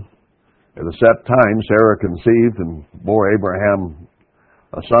 21, at a set time Sarah conceived and bore Abraham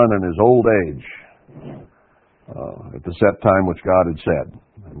a son in his old age, at the set time which God had said.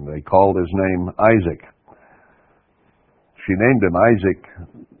 And they called his name Isaac. She named him Isaac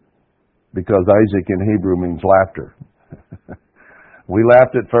because Isaac in Hebrew means laughter. We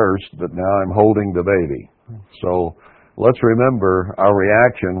laughed at first, but now I'm holding the baby. So let's remember our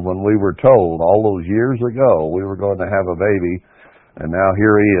reaction when we were told all those years ago we were going to have a baby, and now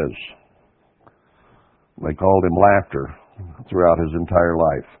here he is. They called him laughter throughout his entire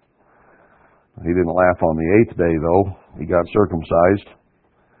life. He didn't laugh on the 8th day, though. He got circumcised.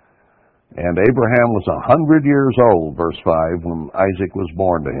 And Abraham was 100 years old, verse 5, when Isaac was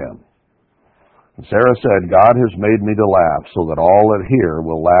born to him. And Sarah said, God has made me to laugh so that all that hear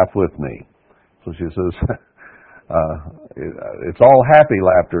will laugh with me. So she says, it's all happy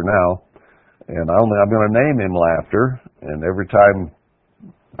laughter now. And I'm going to name him Laughter. And every time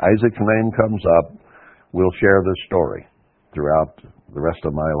Isaac's name comes up, we'll share this story throughout the rest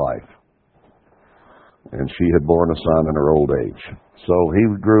of my life. And she had borne a son in her old age. So he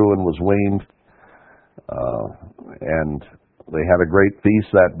grew and was weaned. And they had a great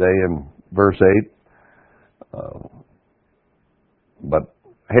feast that day in verse 8. But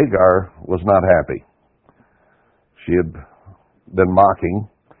Hagar was not happy. She had been mocking.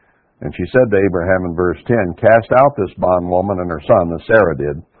 And she said to Abraham in verse 10, Cast out this bondwoman and her son, as Sarah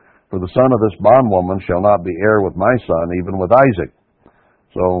did, for the son of this bondwoman shall not be heir with my son, even with Isaac.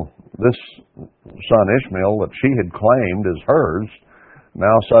 So this son Ishmael that she had claimed as hers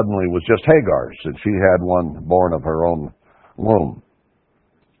now suddenly was just Hagar's, and she had one born of her own womb.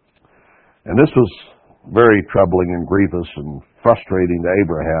 And this was very troubling and grievous and frustrating to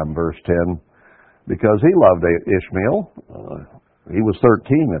Abraham, verse 10, because he loved Ishmael. He was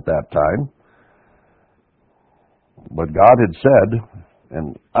 13 at that time. But God had said,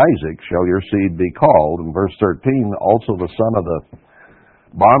 and Isaac shall your seed be called. In verse 13, also the son of the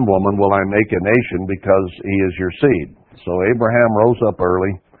bondwoman will I make a nation because he is your seed. So Abraham rose up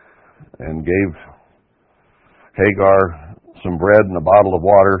early and gave Hagar some bread and a bottle of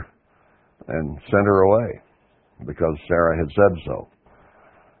water and sent her away because Sarah had said so.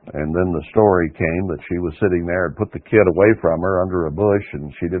 And then the story came that she was sitting there and put the kid away from her under a bush,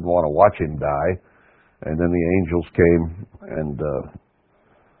 and she didn't want to watch him die. And then the angels came and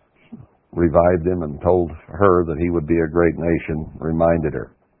revived him and told her that he would be a great nation, reminded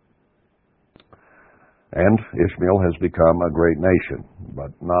her. And Ishmael has become a great nation, but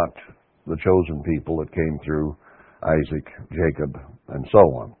not the chosen people that came through Isaac, Jacob, and so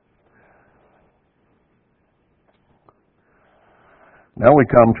on. Now we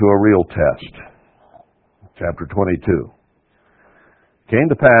come to a real test. Chapter 22. Came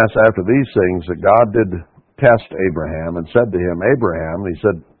to pass after these things that God did test Abraham and said to him, Abraham, he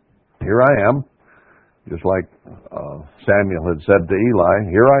said, Here I am. Just like Samuel had said to Eli,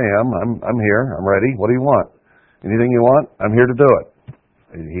 Here I am, I'm here, I'm ready. What do you want? Anything you want? I'm here to do it.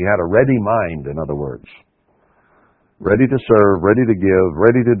 He had a ready mind, in other words. Ready to serve, ready to give,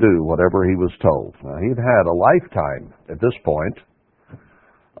 ready to do whatever he was told. Now, he'd had a lifetime at this point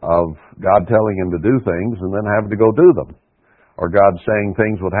of God telling him to do things and then having to go do them. Or God saying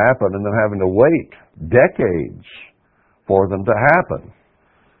things would happen and then having to wait decades for them to happen.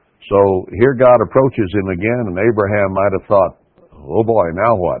 So here God approaches him again, and Abraham might have thought, oh boy,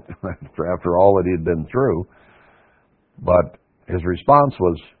 now what? After all that he'd been through. But his response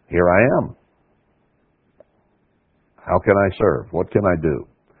was, here I am. How can I serve? What can I do?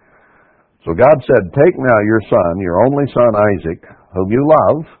 So God said, take now your son, your only son Isaac, whom you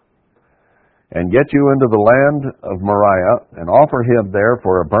love, and get you into the land of Moriah, and offer him there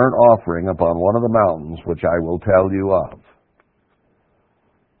for a burnt offering upon one of the mountains, which I will tell you of.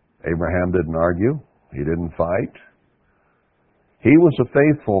 Abraham didn't argue. He didn't fight. He was a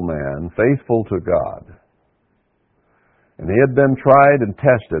faithful man, faithful to God. And he had been tried and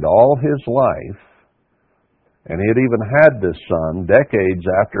tested all his life. And he had even had this son decades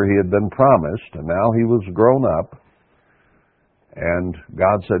after he had been promised, and now he was grown up. And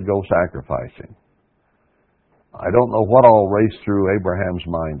God said, go sacrifice him. I don't know what all raced through Abraham's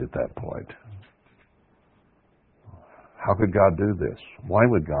mind at that point. How could God do this? Why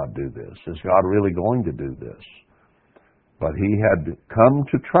would God do this? Is God really going to do this? But he had come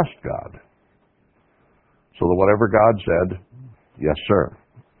to trust God. So that whatever God said, yes, sir,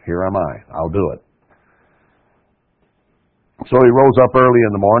 here am I, I'll do it. So he rose up early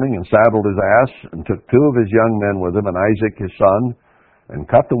in the morning and saddled his ass and took two of his young men with him and Isaac his son and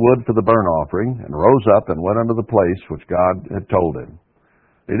cut the wood for the burnt offering and rose up and went unto the place which God had told him.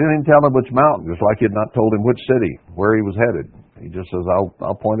 He didn't even tell him which mountain, just like he had not told him which city, where he was headed. He just says,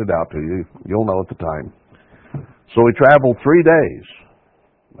 I'll point it out to you. You'll know at the time. So he traveled 3 days.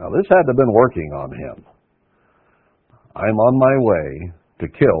 Now this had to have been working on him. I'm on my way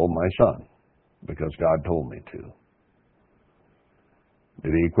to kill my son because God told me to.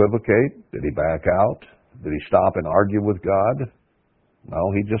 Did he equivocate? Did he back out? Did he stop and argue with God?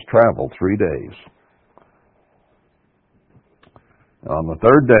 No, he just traveled 3 days. On the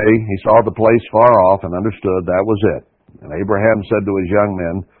third day, he saw the place far off and understood that was it. And Abraham said to his young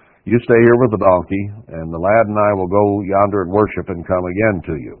men, you stay here with the donkey, and the lad and I will go yonder and worship and come again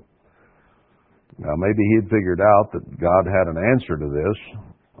to you. Now, maybe he had figured out that God had an answer to this,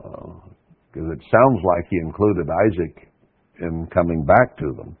 because it sounds like he included Isaac in coming back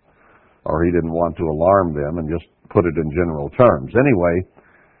to them. or he didn't want to alarm them and just put it in general terms. Anyway,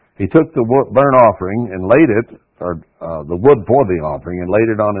 he took the burnt offering and laid it, or the wood for the offering, and laid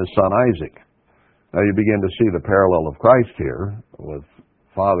it on his son Isaac. Now you begin to see the parallel of Christ here, with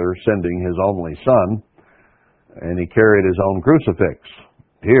Father sending his only son, and he carried his own crucifix.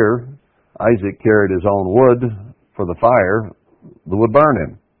 Here, Isaac carried his own wood for the fire that would burn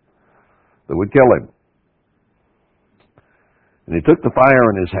him, that would kill him. And he took the fire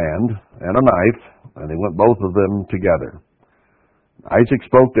in his hand and a knife, and they went both of them together. Isaac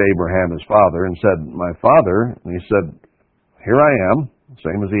spoke to Abraham, his father, and said, "My father," and he said, "Here I am,"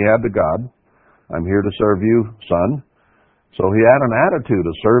 same as he had to God. "I'm here to serve you, son." So he had an attitude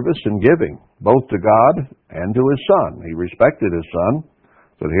of service and giving, both to God and to his son. He respected his son.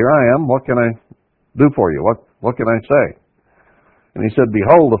 Said, "Here I am, what can I do for you? What can I say?" And he said,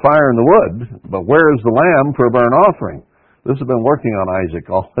 "Behold, the fire and the wood, but where is the lamb for a burnt offering?" This has been working on Isaac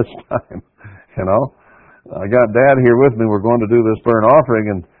all this time, you know. I got Dad here with me. We're going to do this burnt offering,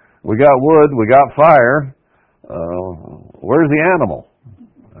 and we got wood, we got fire. Where's the animal?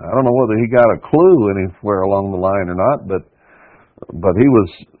 I don't know whether he got a clue anywhere along the line or not, but he was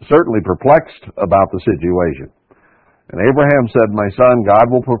certainly perplexed about the situation. And Abraham said, "My son, God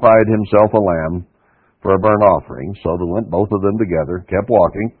will provide himself a lamb for a burnt offering." So they went both of them together, kept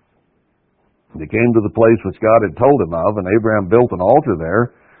walking. They came to the place which God had told him of, and Abraham built an altar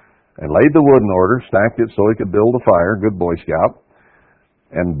there and laid the wood in order, stacked it so he could build a fire, good Boy Scout,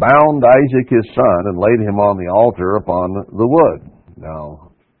 and bound Isaac his son and laid him on the altar upon the wood.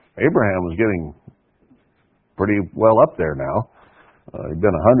 Now, Abraham was getting pretty well up there now. He'd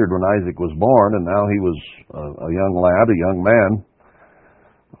been 100 when Isaac was born, and now he was a young lad, a young man.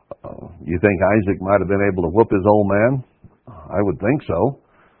 You think Isaac might have been able to whoop his old man? I would think so.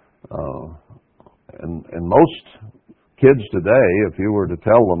 And most kids today, if you were to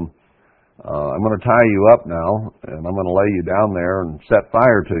tell them, "I'm going to tie you up now, and I'm going to lay you down there and set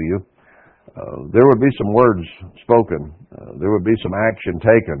fire to you," there would be some words spoken. There would be some action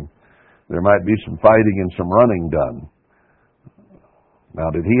taken. There might be some fighting and some running done. Now,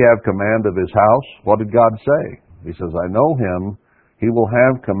 did he have command of his house? What did God say? He says, "I know him. He will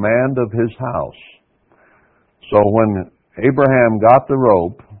have command of his house." So when Abraham got the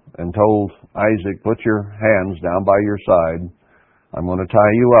rope and told Isaac, "Put your hands down by your side. I'm going to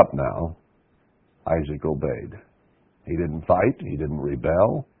tie you up now," Isaac obeyed. He didn't fight. He didn't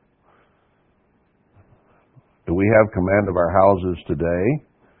rebel. Do we have command of our houses today?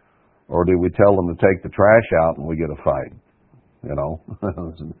 Or do we tell them to take the trash out and we get a fight? You know,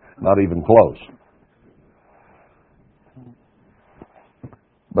 not even close.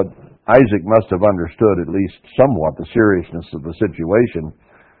 But Isaac must have understood at least somewhat the seriousness of the situation,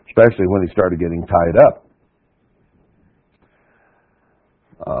 especially when he started getting tied up.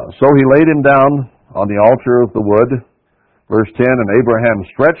 So he laid him down on the altar of the wood. Verse 10, "And Abraham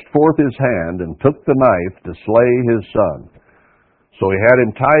stretched forth his hand and took the knife to slay his son." So he had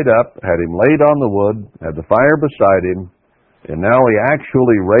him tied up, had him laid on the wood, had the fire beside him, and now he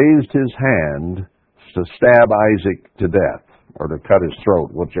actually raised his hand to stab Isaac to death, or to cut his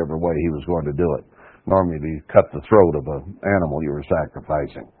throat, whichever way he was going to do it. Normally you cut the throat of an animal you were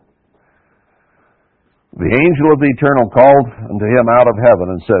sacrificing. The angel of the Eternal called unto him out of heaven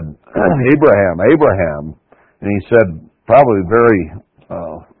and said, "Abraham, Abraham." And he said, probably very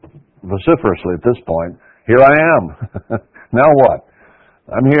vociferously at this point, "Here I am." Now what?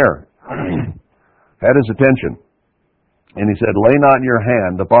 I'm here. Had his attention. And he said, "Lay not your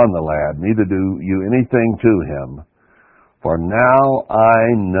hand upon the lad, neither do you anything to him. For now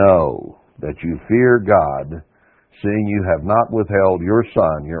I know that you fear God, seeing you have not withheld your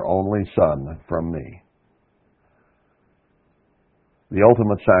son, your only son, from me." The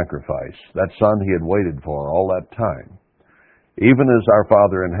ultimate sacrifice, that son he had waited for all that time. Even as our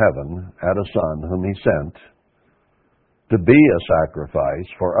Father in heaven had a son whom he sent to be a sacrifice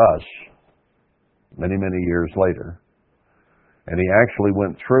for us many, many years later. And he actually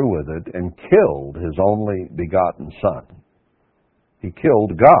went through with it and killed his only begotten son. He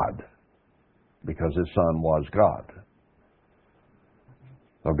killed God because his son was God.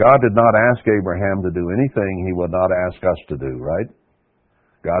 Now, God did not ask Abraham to do anything he would not ask us to do, right?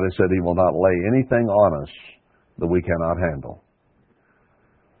 God has said he will not lay anything on us that we cannot handle.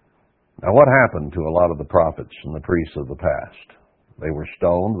 Now, what happened to a lot of the prophets and the priests of the past? They were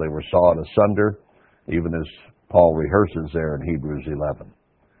stoned, they were sawed asunder, even as Paul rehearses there in Hebrews 11.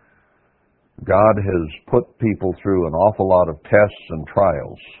 God has put people through an awful lot of tests and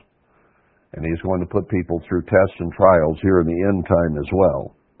trials, and he's going to put people through tests and trials here in the end time as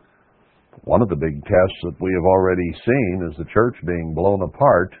well. One of the big tests that we have already seen is the church being blown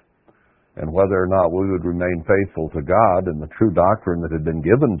apart and whether or not we would remain faithful to God and the true doctrine that had been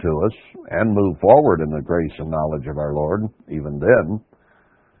given to us and move forward in the grace and knowledge of our Lord, even then,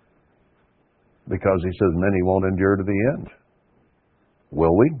 because he says many won't endure to the end.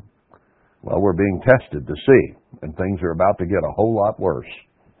 Will we? Well, we're being tested to see, and things are about to get a whole lot worse.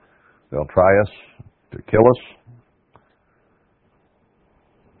 They'll try us to kill us,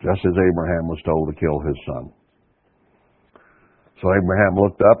 just as Abraham was told to kill his son. So Abraham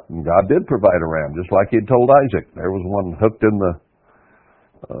looked up, and God did provide a ram, just like he had told Isaac. There was one hooked in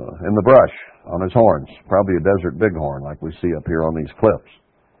the brush on his horns, probably a desert bighorn, like we see up here on these cliffs.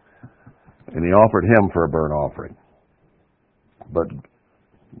 And he offered him for a burnt offering. But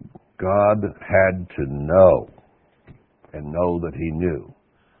God had to know, and know that he knew,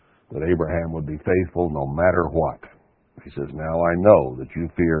 that Abraham would be faithful no matter what. He says, now I know that you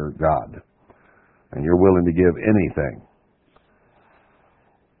fear God, and you're willing to give anything.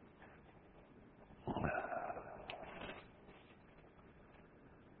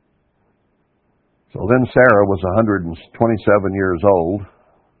 So then Sarah was 127 years old,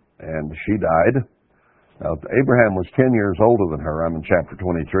 and she died. Now, Abraham was 10 years older than her. I'm in chapter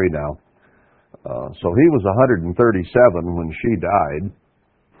 23 now. So he was 137 when she died.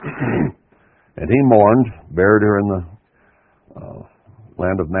 And he mourned, buried her in the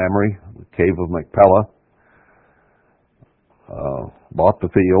land of Mamre, the cave of Machpelah, bought the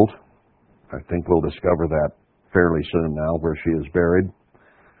field. I think we'll discover that fairly soon now, where she is buried,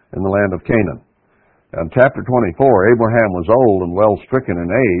 in the land of Canaan. In chapter 24, Abraham was old and well stricken in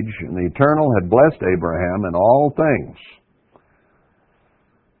age, and the Eternal had blessed Abraham in all things.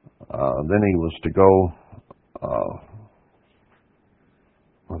 Then he was to go,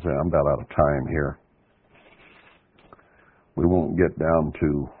 I'm about out of time here. We won't get down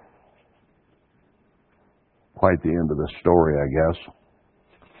to quite the end of this story, I guess.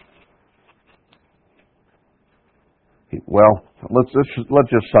 Well, let's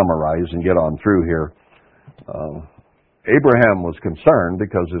just summarize and get on through here. Abraham was concerned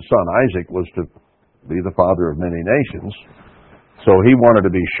because his son Isaac was to be the father of many nations, so he wanted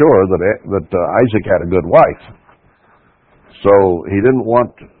to be sure that Isaac had a good wife. So he didn't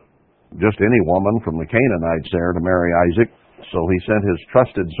want just any woman from the Canaanites there to marry Isaac, so he sent his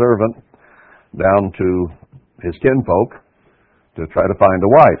trusted servant down to his kinfolk to try to find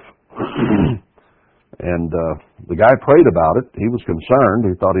a wife. And the guy prayed about it. He was concerned.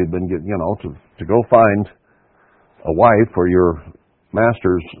 He thought he'd been to go find a wife for your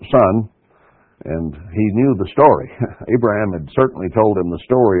master's son, and he knew the story. Abraham had certainly told him the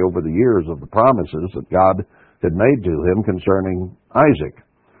story over the years of the promises that God had made to him concerning Isaac.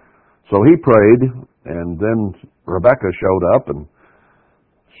 So he prayed, and then Rebekah showed up, and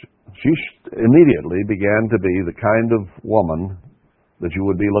she immediately began to be the kind of woman that you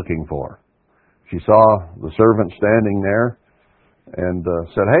would be looking for. She saw the servant standing there and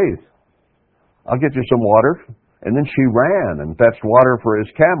said, "Hey, I'll get you some water." And then she ran and fetched water for his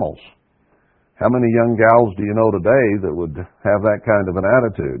camels. How many young gals do you know today that would have that kind of an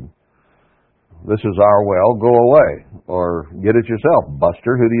attitude? This is our well, go away. Or get it yourself,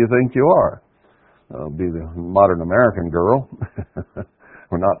 buster, who do you think you are? Be the modern American girl.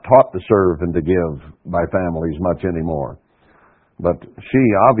 We're not taught to serve and to give by families much anymore. But she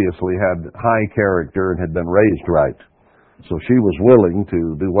obviously had high character and had been raised right. So she was willing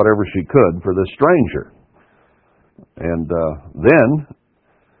to do whatever she could for this stranger. And then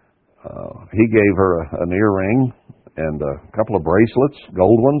he gave her an earring and a couple of bracelets,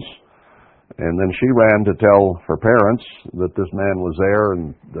 gold ones. And then she ran to tell her parents that this man was there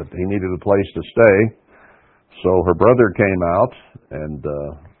and that he needed a place to stay. So her brother came out and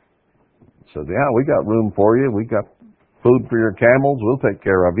said, "Yeah, we got room for you. We got food for your camels. We'll take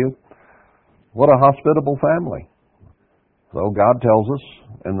care of you." What a hospitable family. So God tells us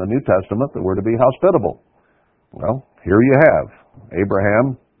in the New Testament that we're to be hospitable. Well, here you have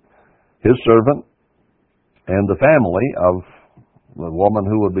Abraham, his servant, and the family of the woman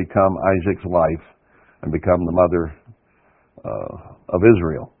who would become Isaac's wife and become the mother of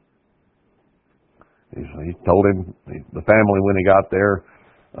Israel. He told him, the family, when he got there,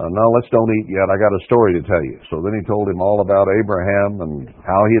 "No, let's don't eat yet. I got a story to tell you." So then he told him all about Abraham and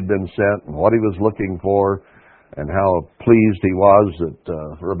how he had been sent and what he was looking for and how pleased he was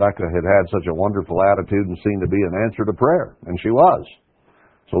that Rebekah had such a wonderful attitude and seemed to be an answer to prayer. And she was.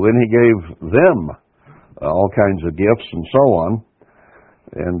 So then he gave them all kinds of gifts and so on.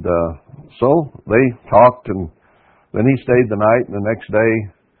 And so they talked, and then he stayed the night, and the next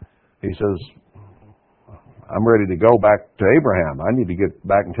day he says, "I'm ready to go back to Abraham. I need to get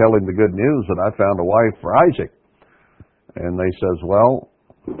back and tell him the good news that I found a wife for Isaac." And they says, "Well,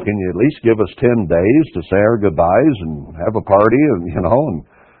 can you at least give us 10 days to say our goodbyes and have a party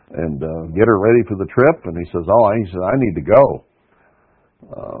and get her ready for the trip? And he says, I need to go.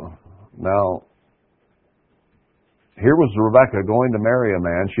 Now, here was Rebekah going to marry a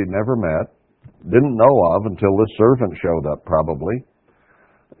man she'd never met, didn't know of until this servant showed up probably.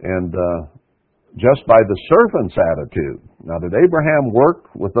 And just by the servant's attitude. Now, did Abraham work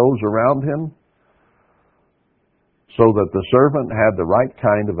with those around him so that the servant had the right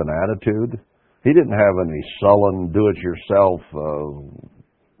kind of an attitude? He didn't have any sullen, do-it-yourself,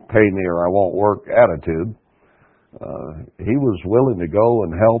 pay me or I won't work attitude. He was willing to go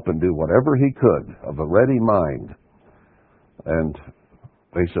and help and do whatever he could, of a ready mind. And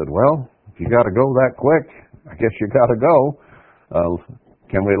they said, well, if you got to go that quick, I guess you got to go.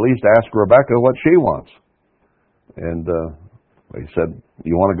 Can we at least ask Rebekah what she wants? And they said,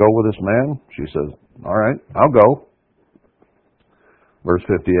 you want to go with this man? She says, all right, I'll go. Verse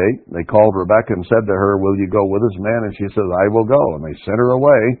 58, they called Rebekah and said to her, will you go with this man? And she says, I will go. And they sent her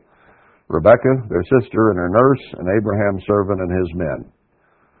away, Rebekah, their sister, and her nurse, and Abraham's servant and his men.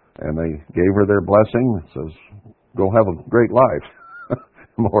 And they gave her their blessing. It says, go have a great life,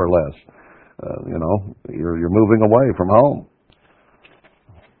 more or less. You're moving away from home.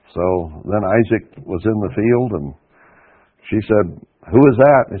 So then Isaac was in the field, and she said, who is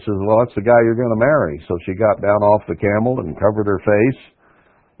that? And he says, well, that's the guy you're going to marry. So she got down off the camel and covered her face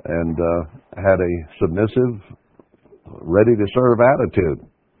and had a submissive, ready-to-serve attitude.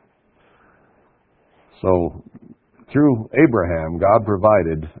 So through Abraham, God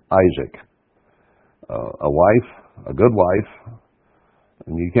provided Isaac, a wife, a good wife.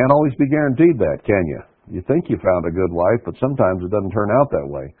 And you can't always be guaranteed that, can you? You think you found a good wife, but sometimes it doesn't turn out that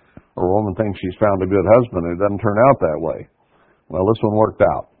way. Or a woman thinks she's found a good husband, and it doesn't turn out that way. Well, this one worked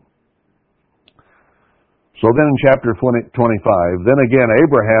out. So then in chapter 25, then again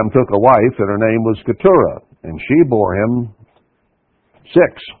Abraham took a wife, and her name was Keturah, and she bore him 6.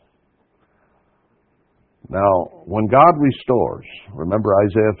 Now, when God restores, remember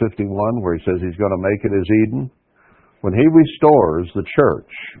Isaiah 51, where he says he's going to make it as Eden? When he restores the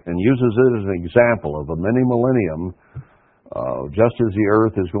church and uses it as an example of a mini millennium, just as the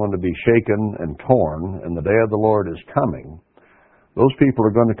earth is going to be shaken and torn, and the day of the Lord is coming, those people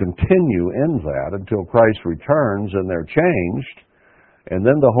are going to continue in that until Christ returns and they're changed, and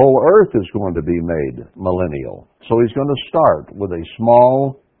then the whole earth is going to be made millennial. So he's going to start with a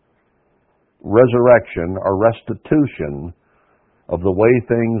small resurrection or restitution of the way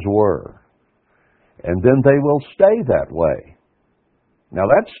things were. And then they will stay that way. Now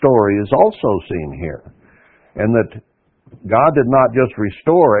that story is also seen here. And that God did not just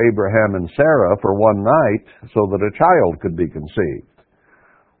restore Abraham and Sarah for one night so that a child could be conceived.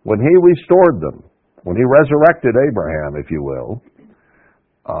 When he restored them, when he resurrected Abraham, if you will,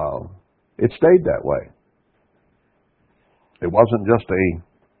 it stayed that way. It wasn't just a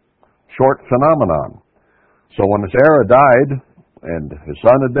short phenomenon. So when Sarah died and his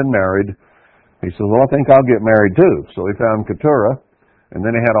son had been married, he said, well, I think I'll get married too. So he found Keturah, and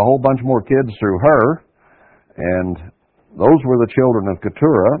then he had a whole bunch more kids through her, and those were the children of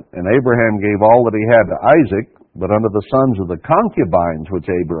Keturah, and Abraham gave all that he had to Isaac, but unto the sons of the concubines which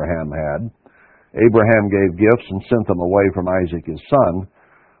Abraham had, Abraham gave gifts and sent them away from Isaac his son,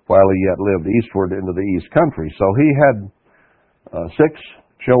 while he yet lived eastward into the east country. So he had 6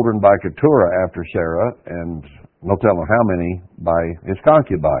 children by Keturah after Sarah, and no telling how many by his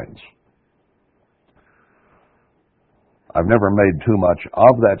concubines. I've never made too much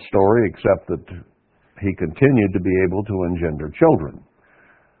of that story, except that he continued to be able to engender children.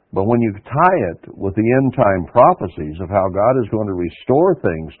 But when you tie it with the end-time prophecies of how God is going to restore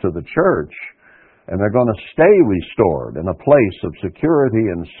things to the church, and they're going to stay restored in a place of security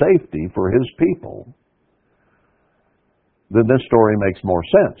and safety for his people, then this story makes more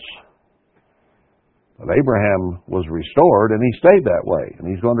sense. But Abraham was restored, and he stayed that way.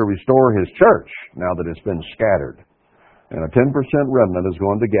 And he's going to restore his church now that it's been scattered. And a 10% remnant is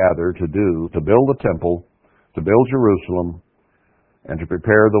going to gather to build the temple, to build Jerusalem, and to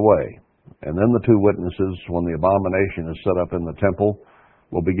prepare the way. And then the 2 witnesses, when the abomination is set up in the temple,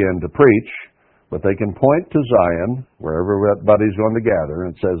 will begin to preach. But they can point to Zion, wherever everybody's going to gather,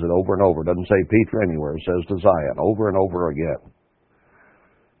 and it says it over and over. It doesn't say Petra anywhere. It says to Zion, over and over again.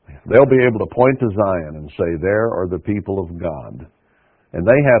 They'll be able to point to Zion and say, there are the people of God. And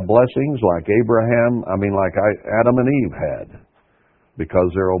they have blessings like like Adam and Eve had,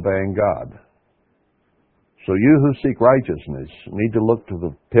 because they're obeying God. So you who seek righteousness need to look to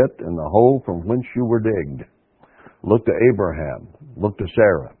the pit and the hole from whence you were digged. Look to Abraham. Look to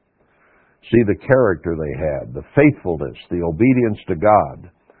Sarah. see the character they had, the faithfulness, the obedience to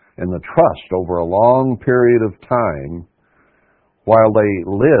God, and the trust over a long period of time while they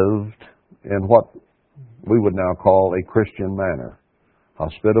lived in what we would now call a Christian manner.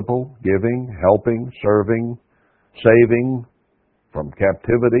 Hospitable, giving, helping, serving, saving from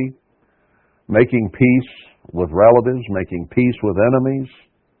captivity, making peace with relatives, making peace with enemies.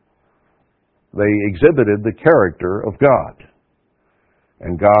 They exhibited the character of God.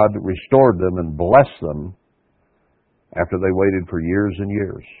 And God restored them and blessed them after they waited for years and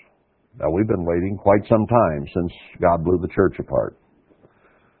years. Now, we've been waiting quite some time since God blew the church apart.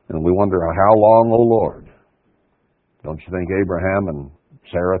 And we wonder, how long, O Lord? Don't you think Abraham and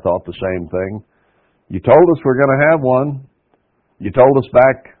Sarah thought the same thing? You told us we're going to have one. You told us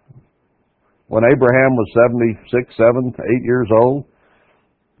back when Abraham was 76, 7, 8 years old.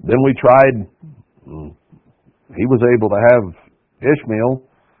 Then we tried. He was able to have Ishmael,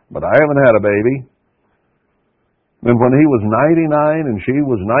 but I haven't had a baby. And when he was 99 and she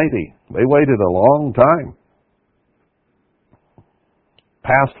was 90, they waited a long time.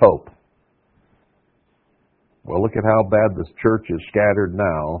 Past hope. Well, look at how bad this church is scattered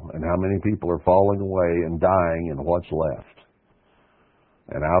now and how many people are falling away and dying and what's left.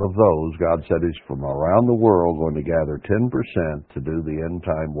 And out of those, God said He's from around the world going to gather 10% to do the end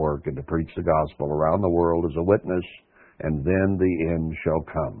time work and to preach the gospel around the world as a witness, and then the end shall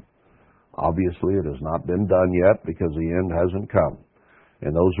come. Obviously, it has not been done yet because the end hasn't come.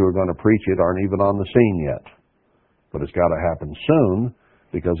 And those who are going to preach it aren't even on the scene yet. But it's got to happen soon,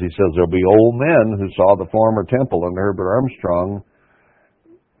 because He says there'll be old men who saw the former temple under Herbert Armstrong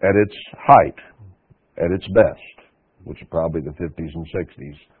at its height, at its best, which is probably the 50s and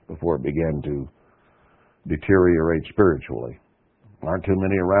 60s, before it began to deteriorate spiritually. Aren't too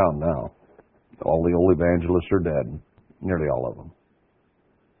many around now. All the old evangelists are dead, nearly all of them.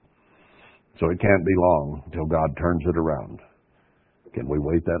 So it can't be long until God turns it around. Can we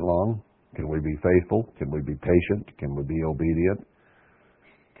wait that long? Can we be faithful? Can we be patient? Can we be obedient?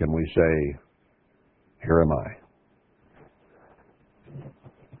 Can we say, here am I?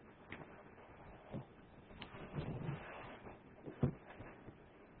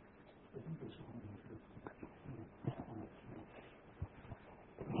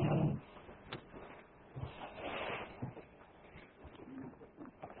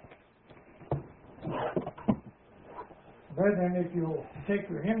 Brethren, if you'll take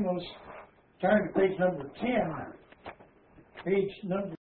your hymnals, turn to page number 10. Page number